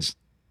the kids.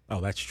 Oh,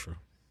 that's true.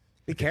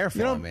 Be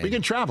careful, man. We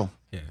can travel.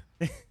 Yeah.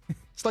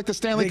 It's like the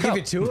Stanley Cup.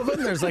 They give you two of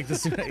them? There's like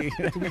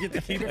the we get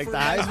to keep like the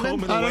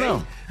Heisman? I don't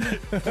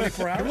know.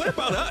 24 hours? What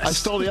about us? I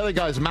stole the other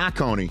guy's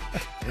Maconi.